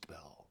disused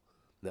bell,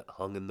 that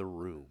hung in the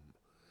room,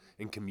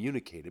 and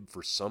communicated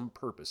for some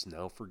purpose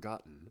now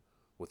forgotten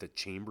with a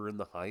chamber in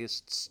the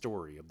highest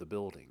story of the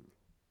building.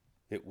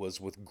 It was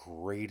with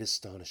great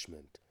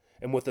astonishment,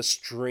 and with a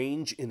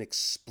strange,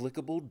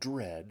 inexplicable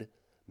dread,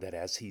 that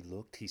as he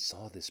looked he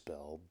saw this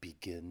bell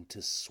begin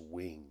to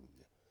swing.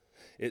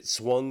 It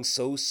swung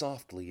so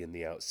softly in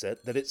the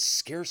outset that it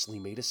scarcely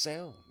made a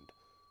sound,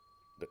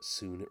 but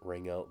soon it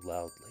rang out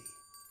loudly,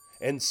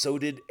 and so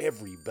did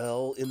every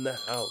bell in the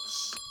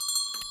house.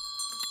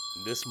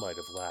 This might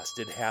have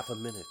lasted half a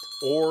minute,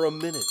 or a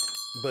minute,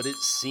 but it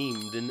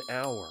seemed an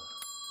hour.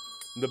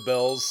 The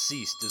bells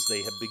ceased as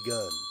they had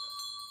begun,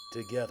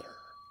 together.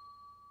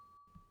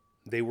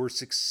 They were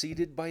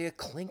succeeded by a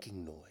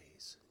clanking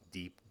noise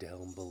deep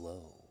down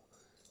below,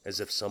 as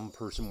if some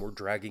person were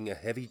dragging a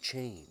heavy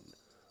chain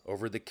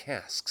over the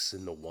casks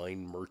in the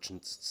wine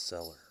merchant's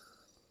cellar.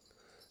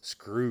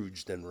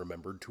 Scrooge then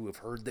remembered to have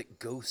heard that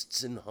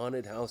ghosts in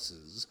haunted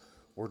houses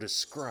were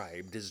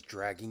described as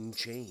dragging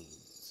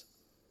chains.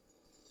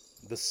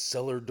 The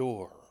cellar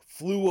door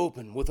flew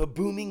open with a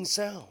booming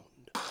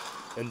sound,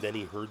 and then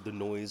he heard the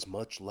noise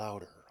much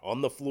louder on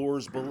the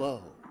floors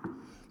below,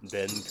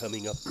 then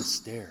coming up the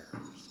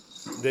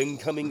stairs, then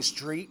coming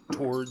straight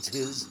towards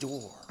his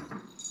door.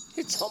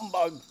 "It's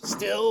humbug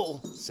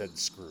still," said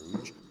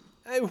Scrooge.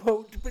 "I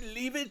won't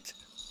believe it."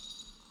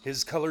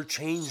 His color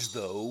changed,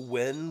 though,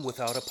 when,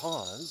 without a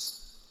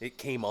pause, it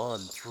came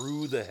on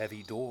through the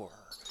heavy door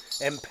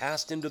and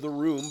passed into the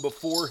room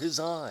before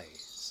his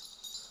eyes.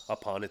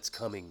 Upon its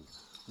coming,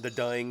 The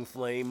dying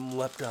flame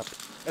leapt up,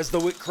 as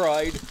though it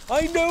cried,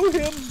 "I know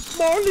him,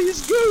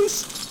 Marley's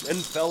ghost!"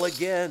 and fell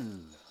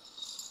again.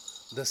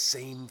 The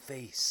same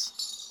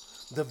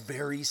face. The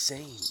very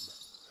same.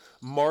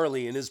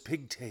 Marley in his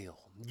pigtail,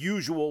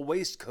 usual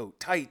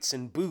waistcoat, tights,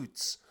 and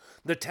boots,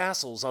 the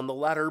tassels on the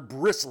latter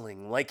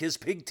bristling like his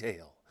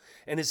pigtail,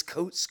 and his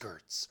coat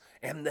skirts,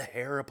 and the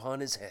hair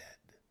upon his head.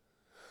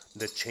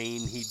 The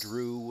chain he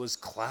drew was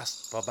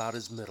clasped about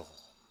his middle.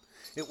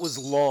 It was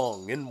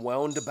long and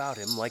wound about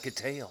him like a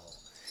tail,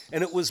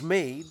 and it was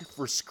made,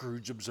 for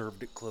Scrooge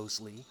observed it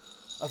closely,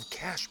 of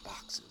cash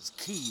boxes,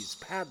 keys,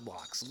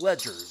 padlocks,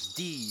 ledgers,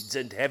 deeds,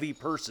 and heavy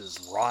purses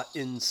wrought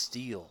in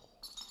steel.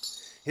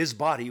 His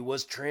body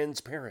was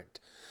transparent,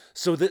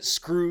 so that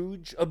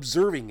Scrooge,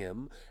 observing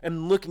him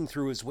and looking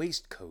through his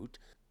waistcoat,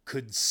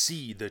 could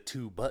see the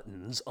 2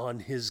 buttons on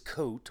his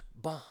coat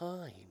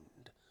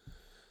behind.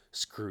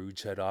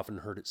 Scrooge had often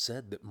heard it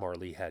said that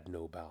Marley had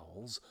no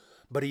bowels,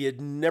 but he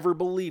had never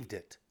believed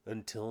it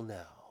until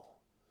now.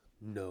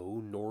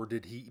 No, nor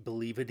did he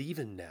believe it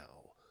even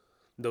now.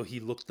 Though he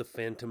looked the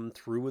phantom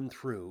through and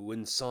through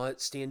and saw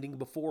it standing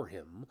before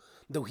him,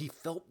 though he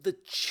felt the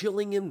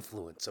chilling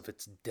influence of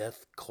its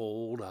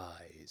death-cold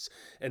eyes,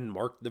 and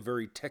marked the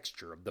very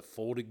texture of the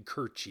folded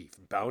kerchief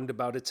bound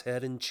about its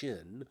head and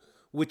chin,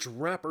 which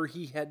wrapper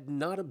he had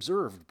not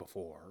observed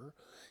before,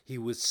 he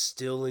was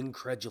still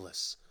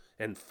incredulous,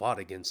 and fought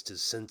against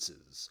his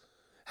senses.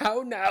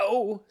 "How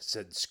now?"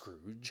 said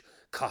Scrooge,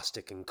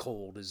 caustic and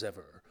cold as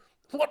ever.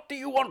 "What do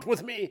you want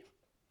with me?"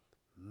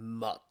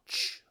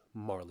 "Much."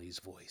 Marley's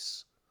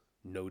voice.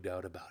 No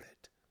doubt about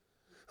it.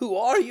 "Who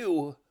are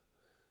you?"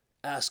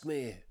 "Ask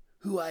me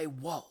who I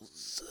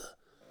was."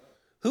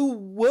 "Who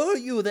were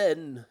you,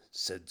 then?"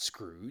 said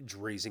Scrooge,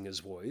 raising his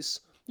voice.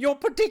 "You're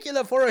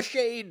particular for a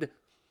shade."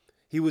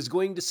 He was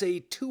going to say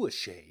 "to a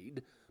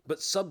shade,"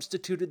 but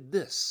substituted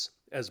this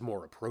as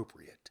more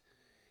appropriate.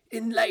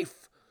 "In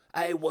life,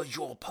 I was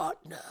your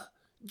partner,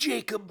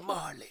 Jacob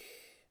Marley."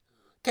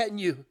 Can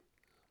you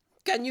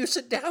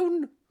sit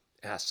down?"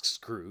 asked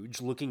Scrooge,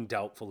 looking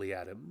doubtfully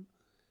at him.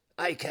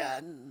 "I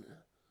can."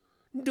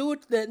 "Do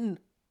it, then."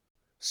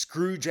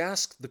 Scrooge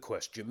asked the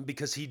question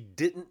because he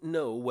didn't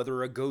know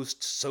whether a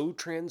ghost so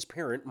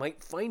transparent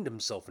might find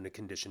himself in a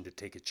condition to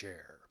take a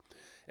chair,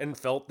 and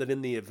felt that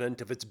in the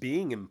event of its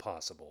being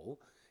impossible,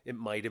 it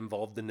might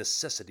involve the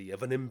necessity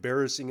of an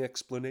embarrassing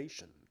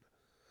explanation.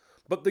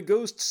 But the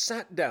ghost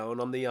sat down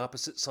on the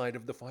opposite side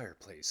of the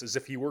fireplace, as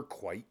if he were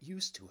quite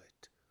used to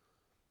it.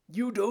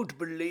 "You don't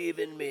believe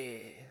in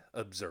me,"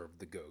 observed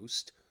the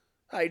ghost.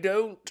 "I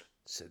don't,"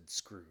 said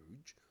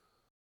Scrooge.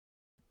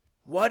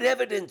 "What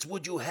evidence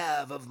would you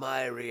have of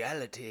my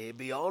reality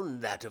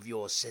beyond that of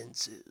your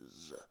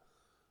senses?"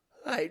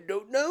 "I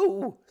don't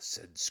know,"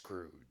 said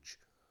Scrooge.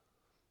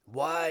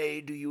 "Why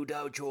do you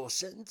doubt your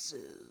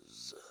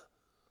senses?"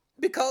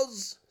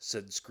 "Because,"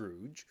 said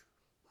Scrooge,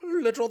 "a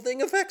little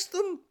thing affects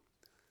them.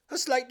 A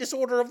slight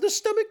disorder of the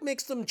stomach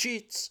makes them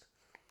cheats.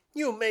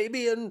 You may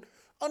be an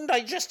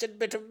undigested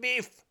bit of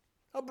beef,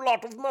 a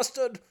blot of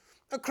mustard,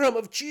 a crumb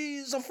of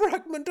cheese, a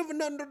fragment of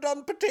an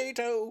underdone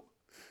potato.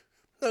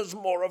 There's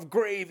more of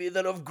gravy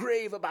than of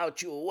grave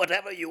about you,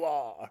 whatever you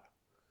are."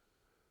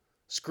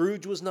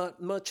 Scrooge was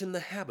not much in the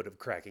habit of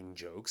cracking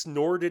jokes,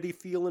 nor did he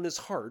feel in his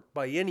heart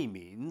by any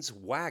means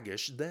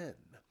waggish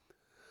then.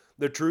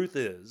 The truth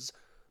is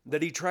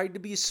that he tried to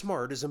be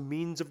smart as a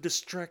means of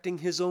distracting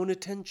his own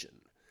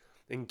attention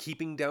and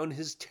keeping down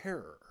his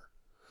terror,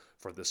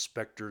 for the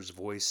specter's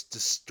voice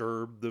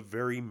disturbed the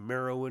very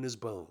marrow in his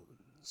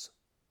bones.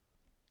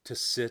 To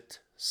sit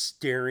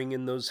staring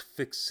in those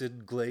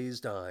fixed,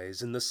 glazed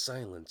eyes in the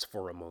silence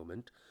for a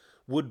moment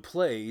would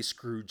play,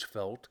 Scrooge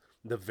felt,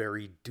 the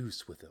very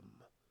deuce with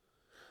him.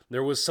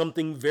 There was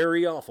something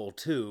very awful,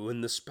 too,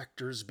 in the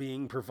specter's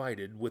being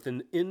provided with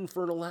an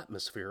infernal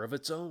atmosphere of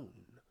its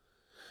own.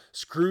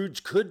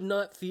 Scrooge could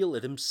not feel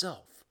it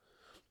himself,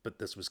 but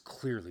this was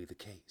clearly the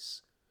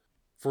case.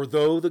 For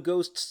though the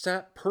ghost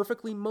sat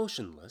perfectly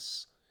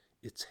motionless,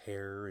 its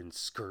hair and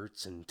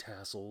skirts and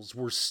tassels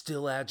were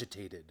still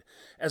agitated,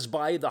 as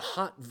by the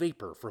hot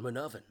vapor from an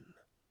oven.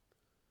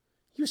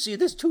 "You see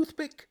this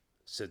toothpick?"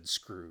 said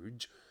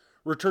Scrooge,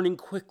 returning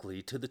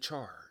quickly to the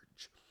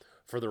charge,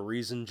 for the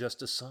reason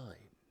just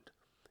assigned,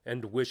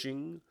 and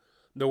wishing,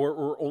 though it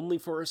were only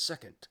for a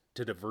second,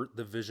 to divert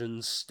the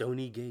vision's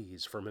stony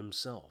gaze from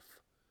himself.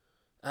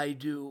 "I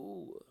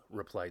do,"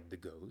 replied the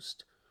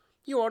ghost.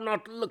 "You are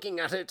not looking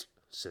at it,"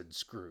 said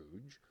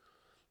Scrooge.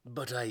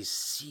 "But I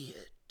see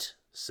it,"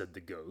 said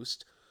the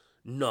ghost,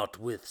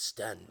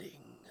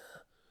 "notwithstanding."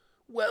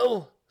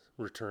 "Well,"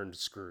 returned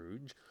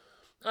Scrooge,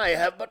 "I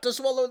have but to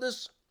swallow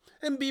this,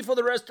 and be for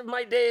the rest of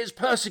my days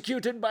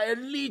persecuted by a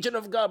legion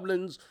of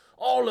goblins,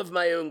 all of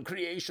my own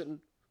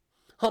creation.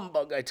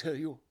 Humbug, I tell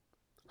you.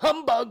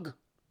 Humbug!"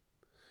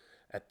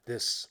 At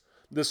this,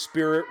 the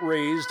spirit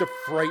raised a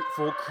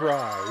frightful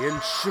cry,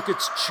 and shook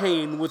its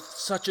chain with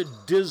such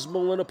a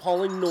dismal and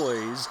appalling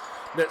noise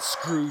that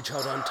Scrooge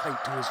held on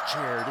tight to his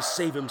chair to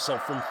save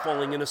himself from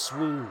falling in a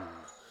swoon.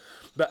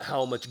 But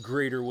how much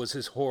greater was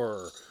his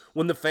horror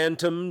when the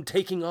phantom,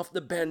 taking off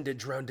the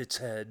bandage round its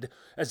head,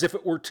 as if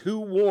it were too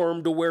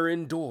warm to wear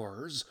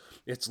indoors,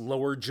 its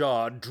lower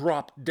jaw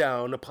dropped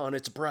down upon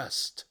its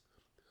breast.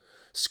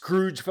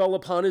 Scrooge fell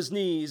upon his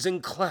knees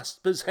and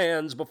clasped his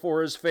hands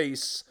before his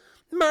face.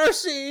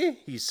 "Mercy,"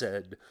 he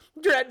said.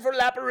 "Dreadful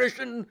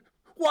apparition,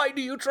 why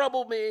do you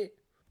trouble me?"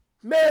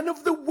 "Man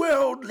of the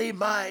worldly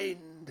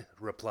mind,"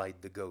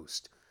 replied the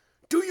ghost,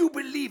 "do you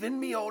believe in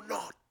me or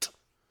not?"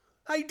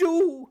 "I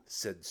do,"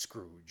 said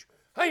Scrooge.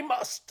 "I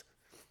must.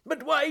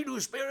 But why do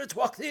spirits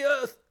walk the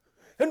earth?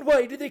 And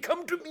why do they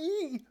come to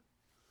me?"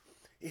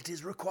 "It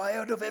is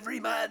required of every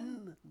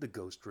man," the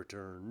ghost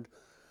returned,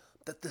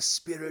 "that the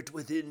spirit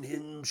within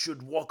him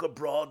should walk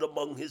abroad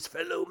among his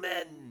fellow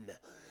men,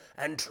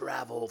 and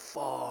travel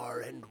far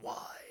and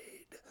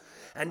wide.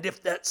 And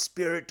if that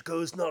spirit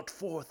goes not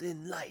forth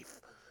in life,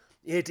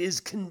 it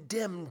is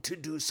condemned to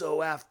do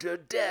so after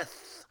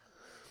death.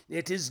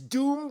 It is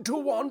doomed to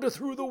wander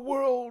through the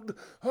world,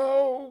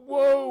 oh,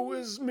 woe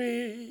is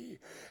me,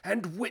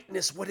 and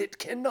witness what it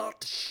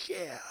cannot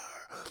share,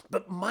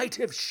 but might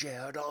have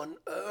shared on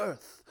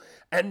earth,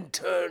 and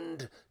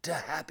turned to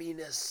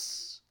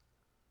happiness."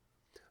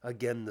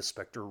 Again the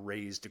spectre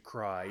raised a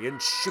cry,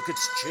 and shook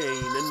its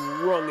chain, and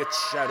wrung its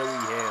shadowy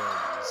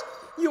hands.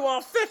 "You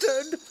are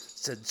fettered,"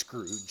 said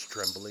Scrooge,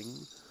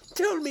 trembling.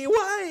 "Tell me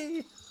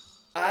why."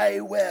 "I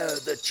wear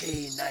the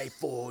chain I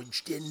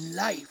forged in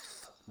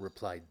life,"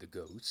 replied the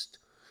ghost.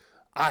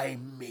 "I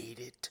made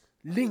it,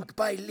 link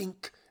by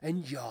link,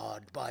 and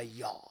yard by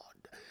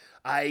yard.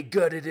 I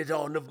girded it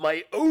on of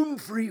my own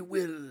free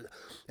will,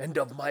 and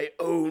of my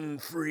own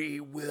free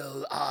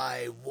will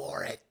I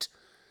wore it.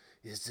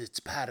 Is its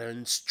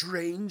pattern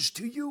strange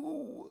to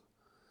you?"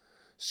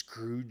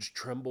 Scrooge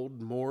trembled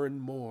more and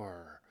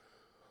more.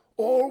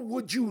 "Or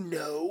would you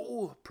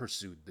know,"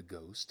 pursued the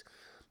ghost,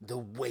 "the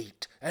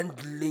weight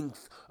and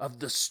length of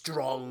the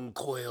strong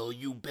coil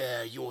you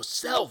bear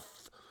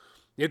yourself?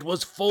 It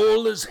was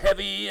full as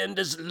heavy and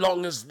as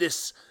long as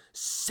this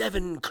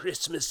 7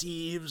 Christmas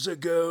Eves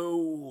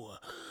ago.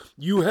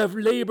 You have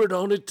labored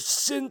on it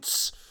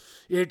since.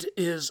 It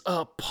is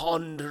a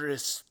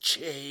ponderous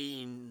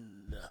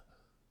chain."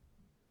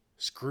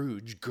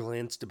 Scrooge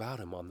glanced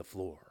about him on the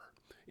floor,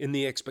 in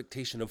the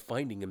expectation of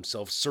finding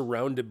himself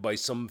surrounded by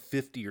some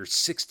 50 or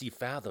 60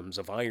 fathoms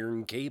of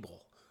iron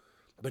cable,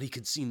 but he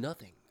could see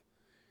nothing.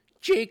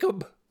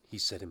 "Jacob," he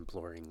said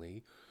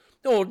imploringly,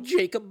 "oh,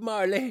 Jacob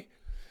Marley,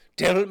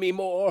 tell me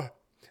more.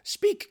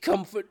 Speak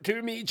comfort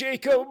to me,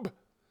 Jacob."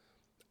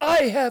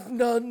 "I have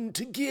none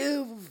to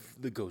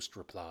give," the ghost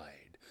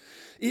replied.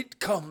 "It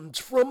comes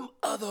from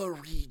other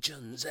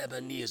regions,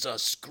 Ebenezer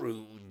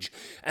Scrooge,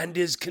 and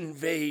is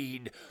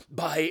conveyed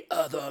by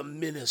other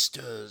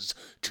ministers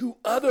to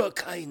other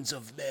kinds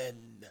of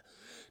men.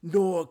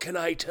 Nor can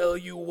I tell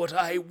you what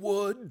I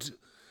would.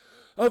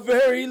 A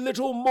very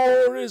little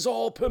more is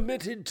all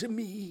permitted to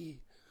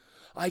me.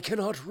 I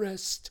cannot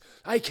rest,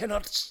 I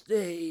cannot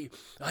stay,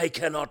 I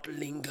cannot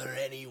linger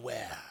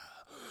anywhere.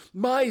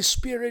 My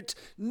spirit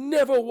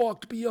never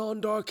walked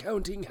beyond our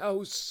counting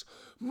house.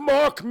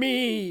 Mark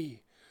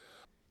me!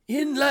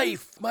 In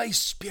life, my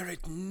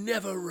spirit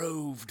never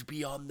roved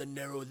beyond the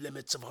narrow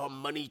limits of our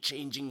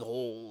money-changing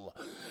hole,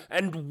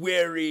 and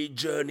weary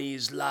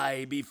journeys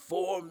lie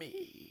before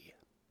me."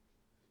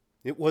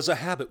 It was a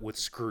habit with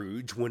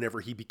Scrooge,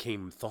 whenever he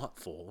became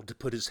thoughtful, to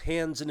put his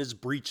hands in his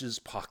breeches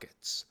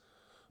pockets.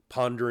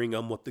 Pondering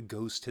on what the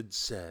ghost had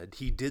said,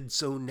 he did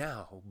so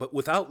now, but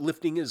without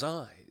lifting his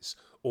eyes,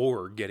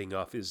 or getting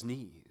off his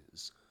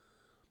knees.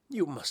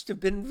 "You must have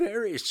been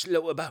very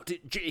slow about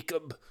it,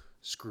 Jacob,"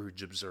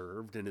 Scrooge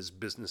observed in his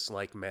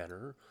businesslike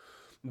manner,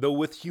 though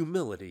with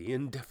humility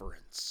and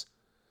deference.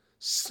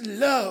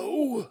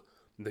 "Slow?"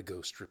 the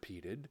ghost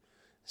repeated.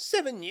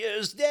 7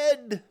 years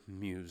dead,"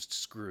 mused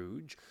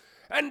Scrooge,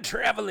 "and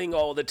traveling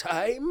all the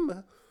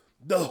time?"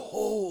 "The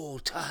whole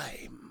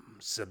time,"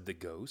 said the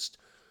ghost.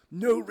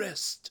 "No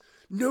rest,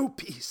 no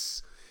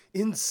peace,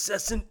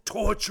 incessant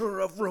torture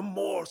of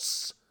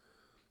remorse."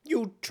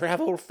 "You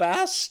travel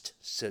fast?"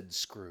 said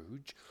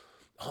Scrooge.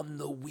 "On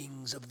the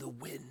wings of the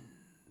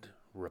wind,"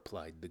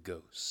 replied the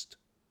ghost.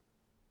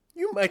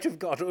 "You might have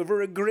got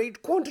over a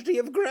great quantity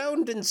of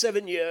ground in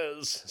 7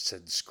 years,"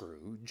 said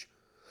Scrooge.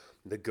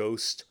 The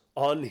ghost,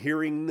 on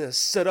hearing this,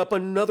 set up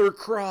another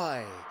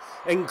cry,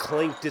 and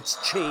clanked its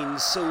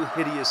chains so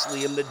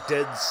hideously in the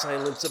dead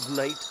silence of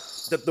night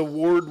that the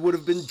ward would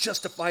have been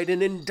justified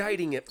in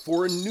indicting it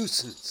for a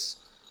nuisance.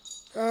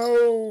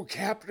 "Oh,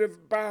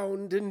 captive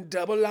bound and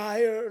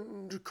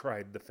double-ironed,"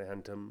 cried the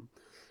phantom,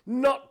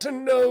 "not to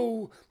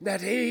know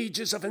that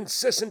ages of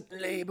incessant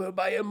labor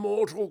by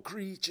immortal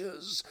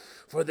creatures,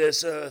 for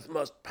this earth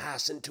must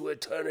pass into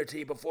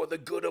eternity before the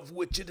good of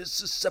which it is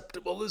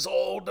susceptible is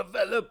all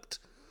developed.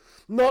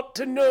 Not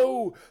to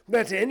know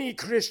that any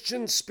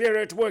Christian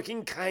spirit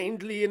working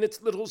kindly in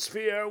its little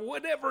sphere,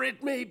 whatever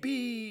it may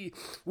be,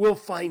 will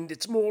find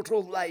its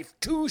mortal life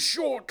too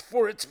short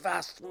for its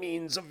vast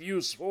means of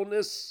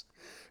usefulness.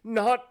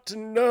 not to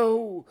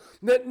know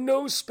that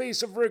no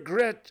space of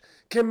regret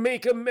can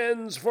make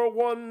amends for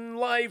one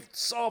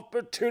life's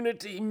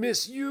opportunity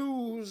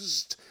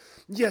misused.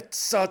 Yet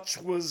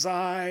such was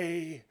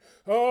I.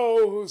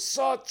 Oh,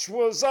 such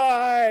was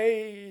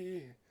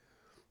I.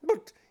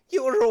 But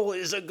you were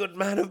always a good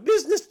man of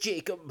business,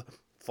 Jacob,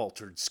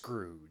 faltered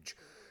Scrooge,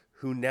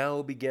 who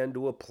now began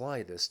to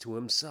apply this to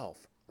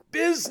himself.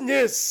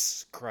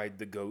 Business! Cried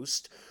the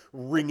ghost,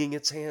 wringing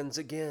its hands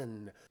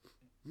again.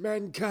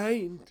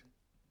 Mankind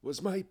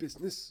was my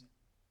business.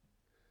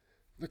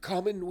 The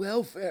common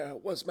welfare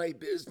was my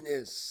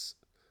business.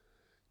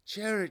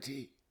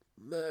 Charity,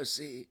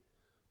 mercy,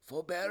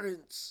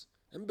 forbearance,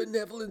 and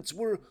benevolence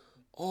were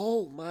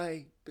all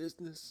my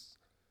business.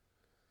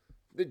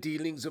 The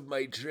dealings of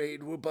my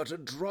trade were but a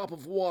drop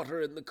of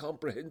water in the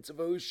comprehensive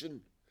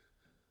ocean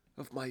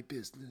of my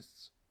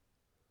business.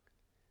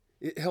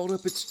 It held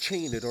up its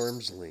chain at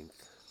arm's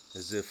length,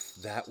 as if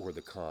that were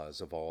the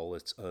cause of all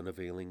its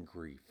unavailing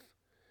grief,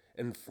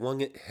 and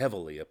flung it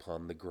heavily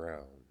upon the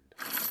ground.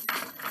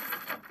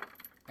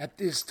 At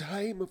this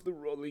time of the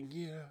rolling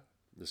year,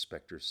 the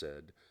spectre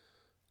said,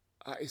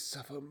 I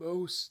suffer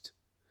most.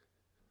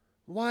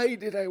 Why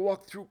did I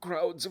walk through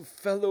crowds of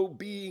fellow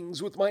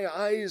beings with my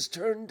eyes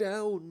turned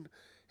down,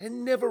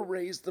 and never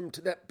raise them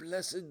to that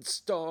blessed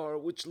star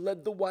which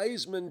led the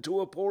wise men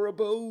to a poor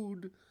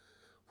abode?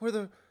 Were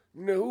there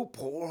no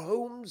poor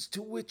homes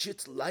to which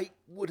its light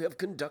would have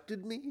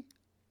conducted me?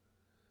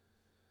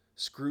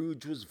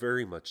 Scrooge was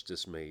very much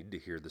dismayed to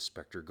hear the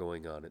spectre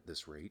going on at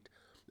this rate,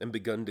 and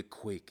begun to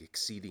quake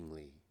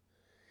exceedingly.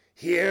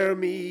 Hear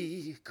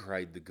me,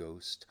 cried the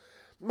ghost.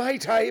 My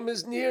time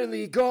is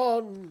nearly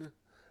gone.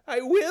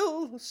 I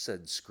will,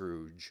 said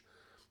Scrooge.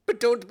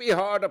 But don't be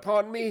hard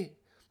upon me.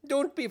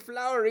 Don't be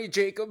flowery,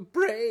 Jacob,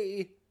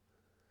 pray.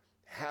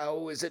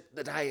 How is it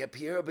that I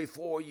appear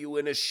before you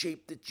in a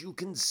shape that you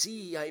can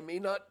see I may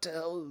not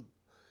tell?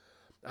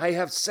 I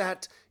have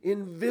sat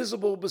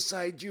invisible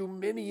beside you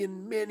many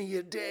and many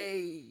a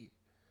day.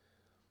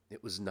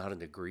 It was not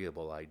an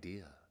agreeable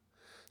idea.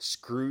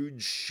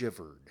 Scrooge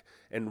shivered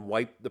and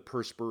wiped the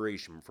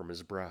perspiration from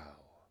his brow.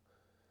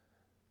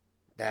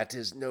 That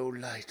is no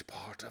light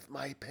part of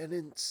my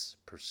penance,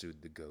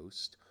 pursued the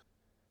ghost.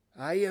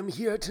 I am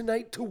here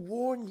tonight to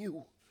warn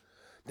you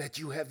that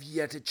you have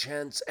yet a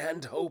chance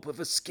and hope of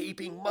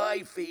escaping my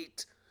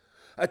fate,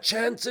 a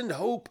chance and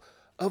hope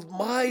of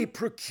my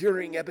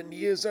procuring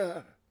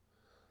Ebenezer.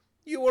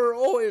 You were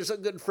always a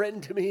good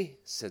friend to me,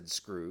 said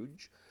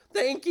Scrooge.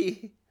 Thank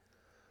ye.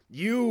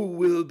 You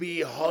will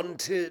be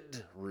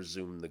haunted,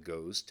 resumed the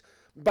ghost,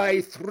 by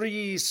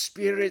 3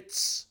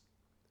 spirits.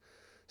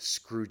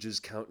 Scrooge's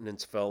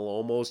countenance fell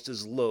almost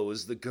as low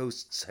as the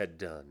ghost's had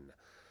done.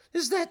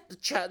 Is that the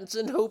chance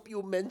and hope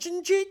you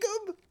mentioned,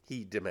 Jacob?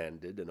 He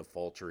demanded in a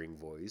faltering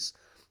voice.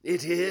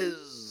 It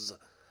is.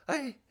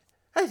 I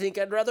think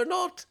I'd rather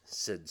not,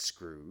 said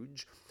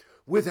Scrooge.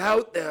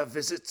 Without their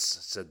visits,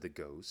 said the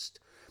ghost,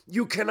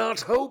 you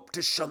cannot hope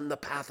to shun the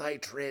path I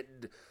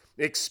tread.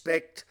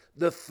 Expect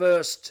the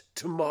first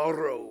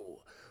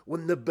tomorrow,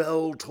 when the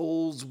bell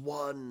tolls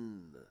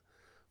 1.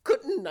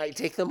 Couldn't I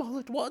take them all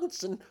at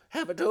once and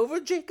have it over,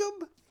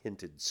 Jacob?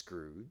 Hinted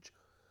Scrooge.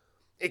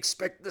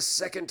 Expect the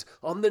second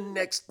on the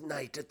next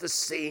night at the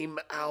same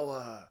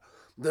hour,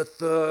 the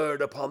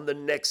third upon the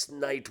next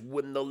night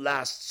when the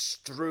last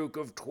stroke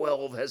of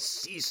 12 has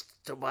ceased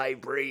to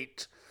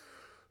vibrate.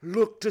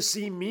 Look to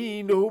see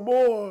me no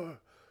more,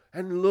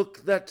 and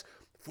look that,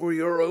 for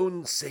your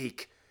own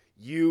sake,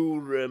 you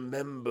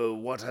remember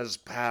what has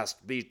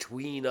passed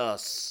between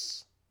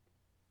us.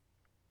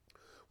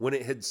 When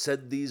it had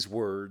said these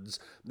words,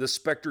 the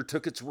spectre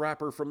took its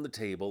wrapper from the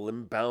table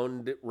and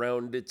bound it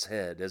round its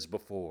head as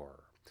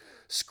before.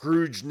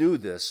 Scrooge knew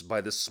this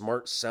by the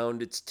smart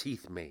sound its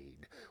teeth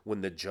made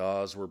when the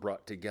jaws were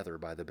brought together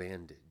by the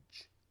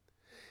bandage.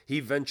 He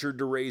ventured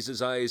to raise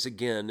his eyes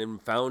again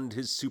and found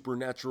his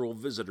supernatural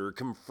visitor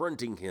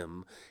confronting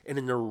him in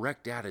an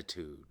erect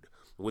attitude,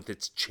 with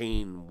its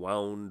chain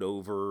wound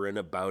over and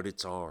about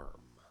its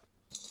arm.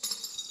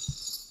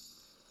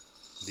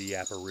 The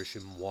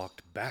apparition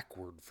walked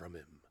backward from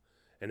him,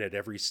 and at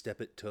every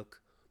step it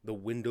took, the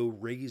window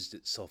raised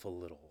itself a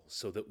little,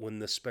 so that when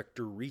the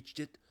spectre reached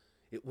it,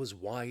 it was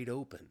wide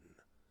open.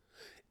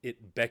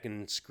 It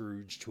beckoned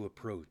Scrooge to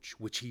approach,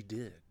 which he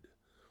did.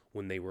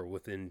 When they were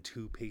within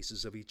 2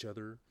 paces of each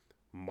other,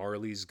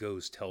 Marley's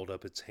ghost held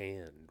up its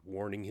hand,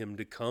 warning him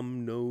to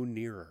come no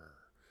nearer.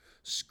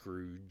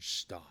 Scrooge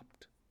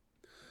stopped,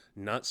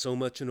 not so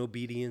much in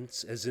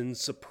obedience as in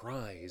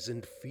surprise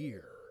and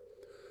fear,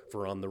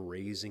 for on the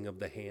raising of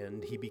the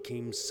hand he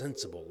became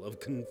sensible of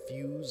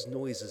confused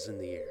noises in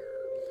the air,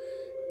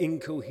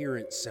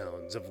 incoherent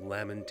sounds of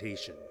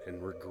lamentation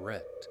and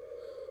regret,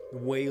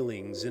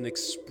 wailings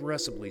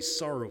inexpressibly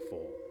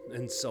sorrowful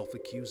and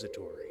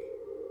self-accusatory.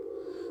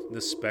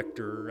 The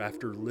spectre,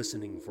 after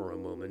listening for a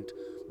moment,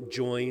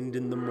 joined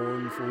in the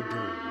mournful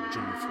dirge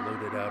and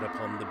floated out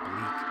upon the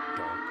bleak,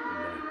 dark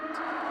night.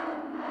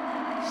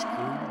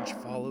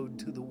 Scrooge followed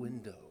to the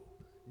window,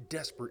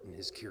 desperate in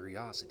his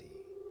curiosity.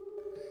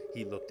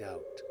 He looked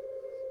out.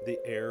 The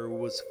air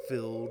was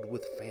filled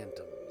with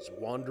phantoms,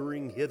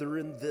 wandering hither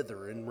and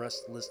thither in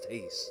restless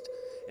haste,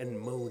 and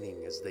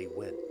moaning as they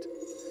went.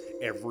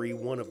 Every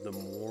one of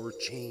them wore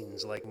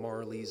chains like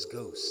Marley's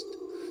ghost.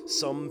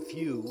 Some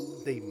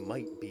few, they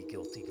might be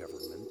guilty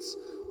governments,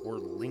 were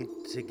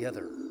linked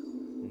together.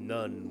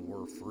 None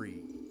were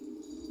free.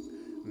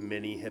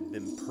 Many had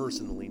been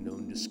personally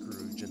known to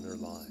Scrooge in their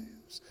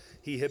lives.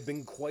 He had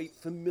been quite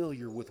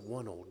familiar with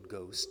one old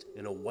ghost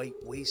in a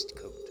white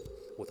waistcoat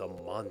with a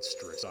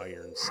monstrous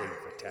iron safe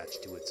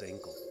attached to its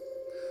ankle,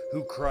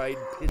 who cried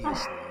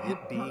piteously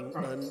at being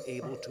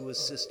unable to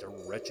assist a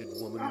wretched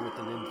woman with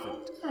an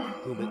infant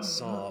whom it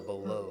saw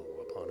below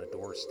upon a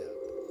doorstep.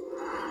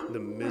 The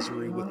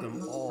misery with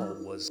them all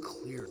was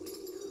clearly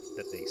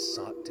that they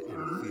sought to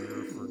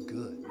interfere for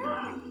good in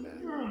human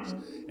matters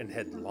and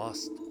had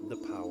lost the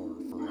power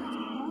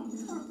forever.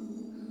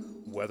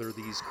 Whether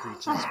these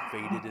creatures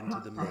faded into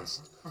the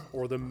mist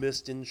or the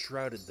mist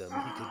enshrouded them,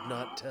 he could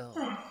not tell.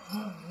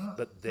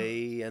 But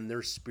they and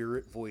their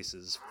spirit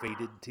voices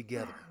faded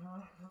together,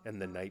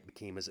 and the night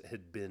became as it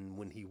had been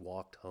when he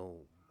walked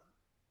home.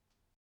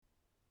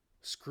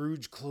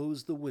 Scrooge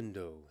closed the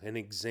window and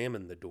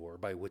examined the door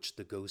by which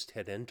the ghost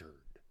had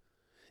entered.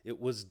 It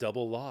was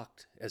double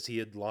locked, as he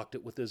had locked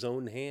it with his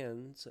own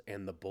hands,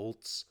 and the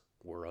bolts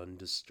were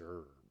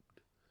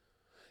undisturbed.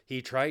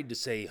 He tried to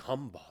say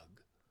humbug,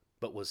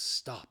 but was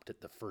stopped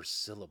at the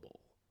first syllable,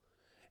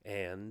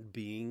 and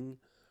being,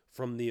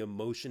 from the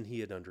emotion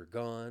he had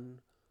undergone,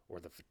 or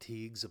the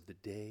fatigues of the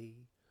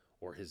day,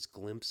 or his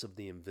glimpse of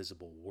the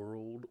invisible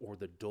world, or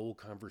the dull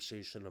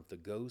conversation of the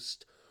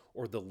ghost,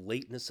 or the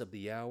lateness of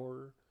the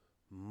hour,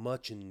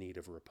 much in need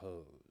of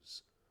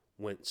repose,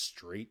 went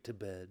straight to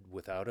bed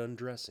without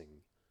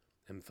undressing,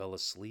 and fell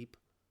asleep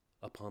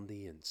upon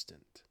the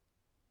instant.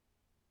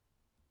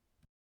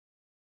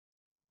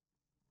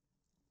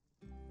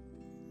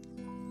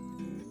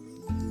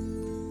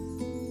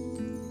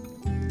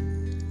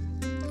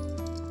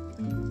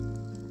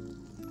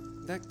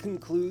 That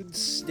concludes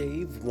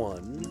Stave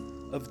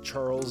 1 of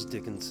Charles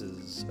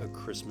Dickens's A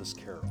Christmas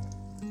Carol.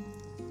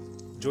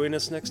 Join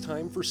us next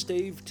time for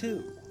Stave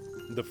 2,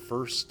 The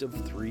First of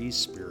Three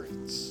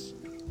Spirits.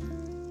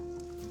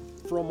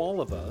 From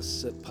all of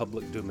us at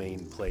Public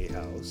Domain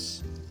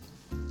Playhouse,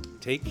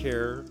 take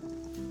care,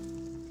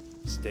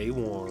 stay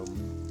warm,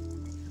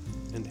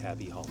 and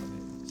happy holidays.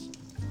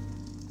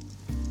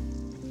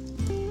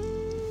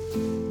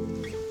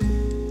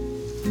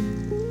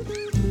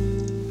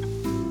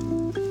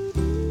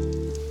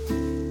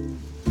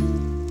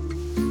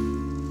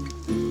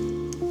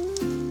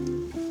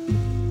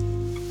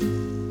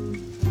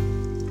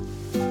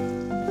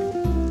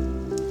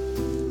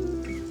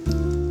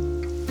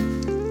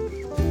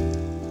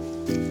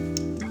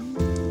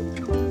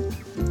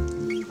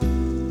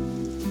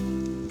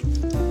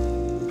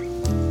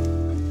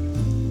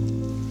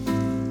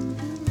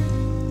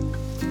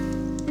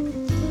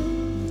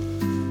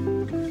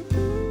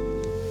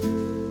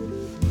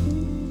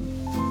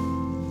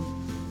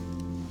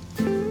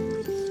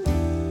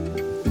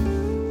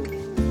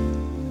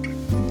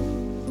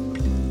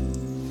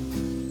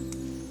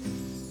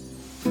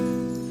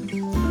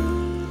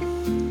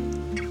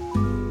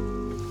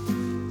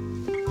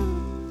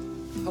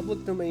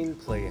 Public Domain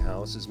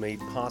Playhouse is made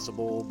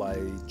possible by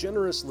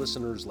generous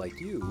listeners like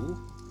you.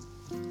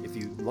 If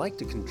you'd like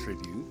to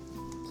contribute,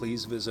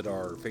 please visit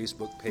our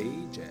Facebook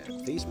page at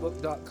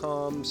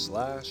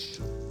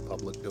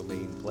facebook.com/Public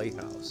Domain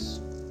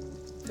Playhouse.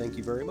 Thank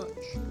you very much.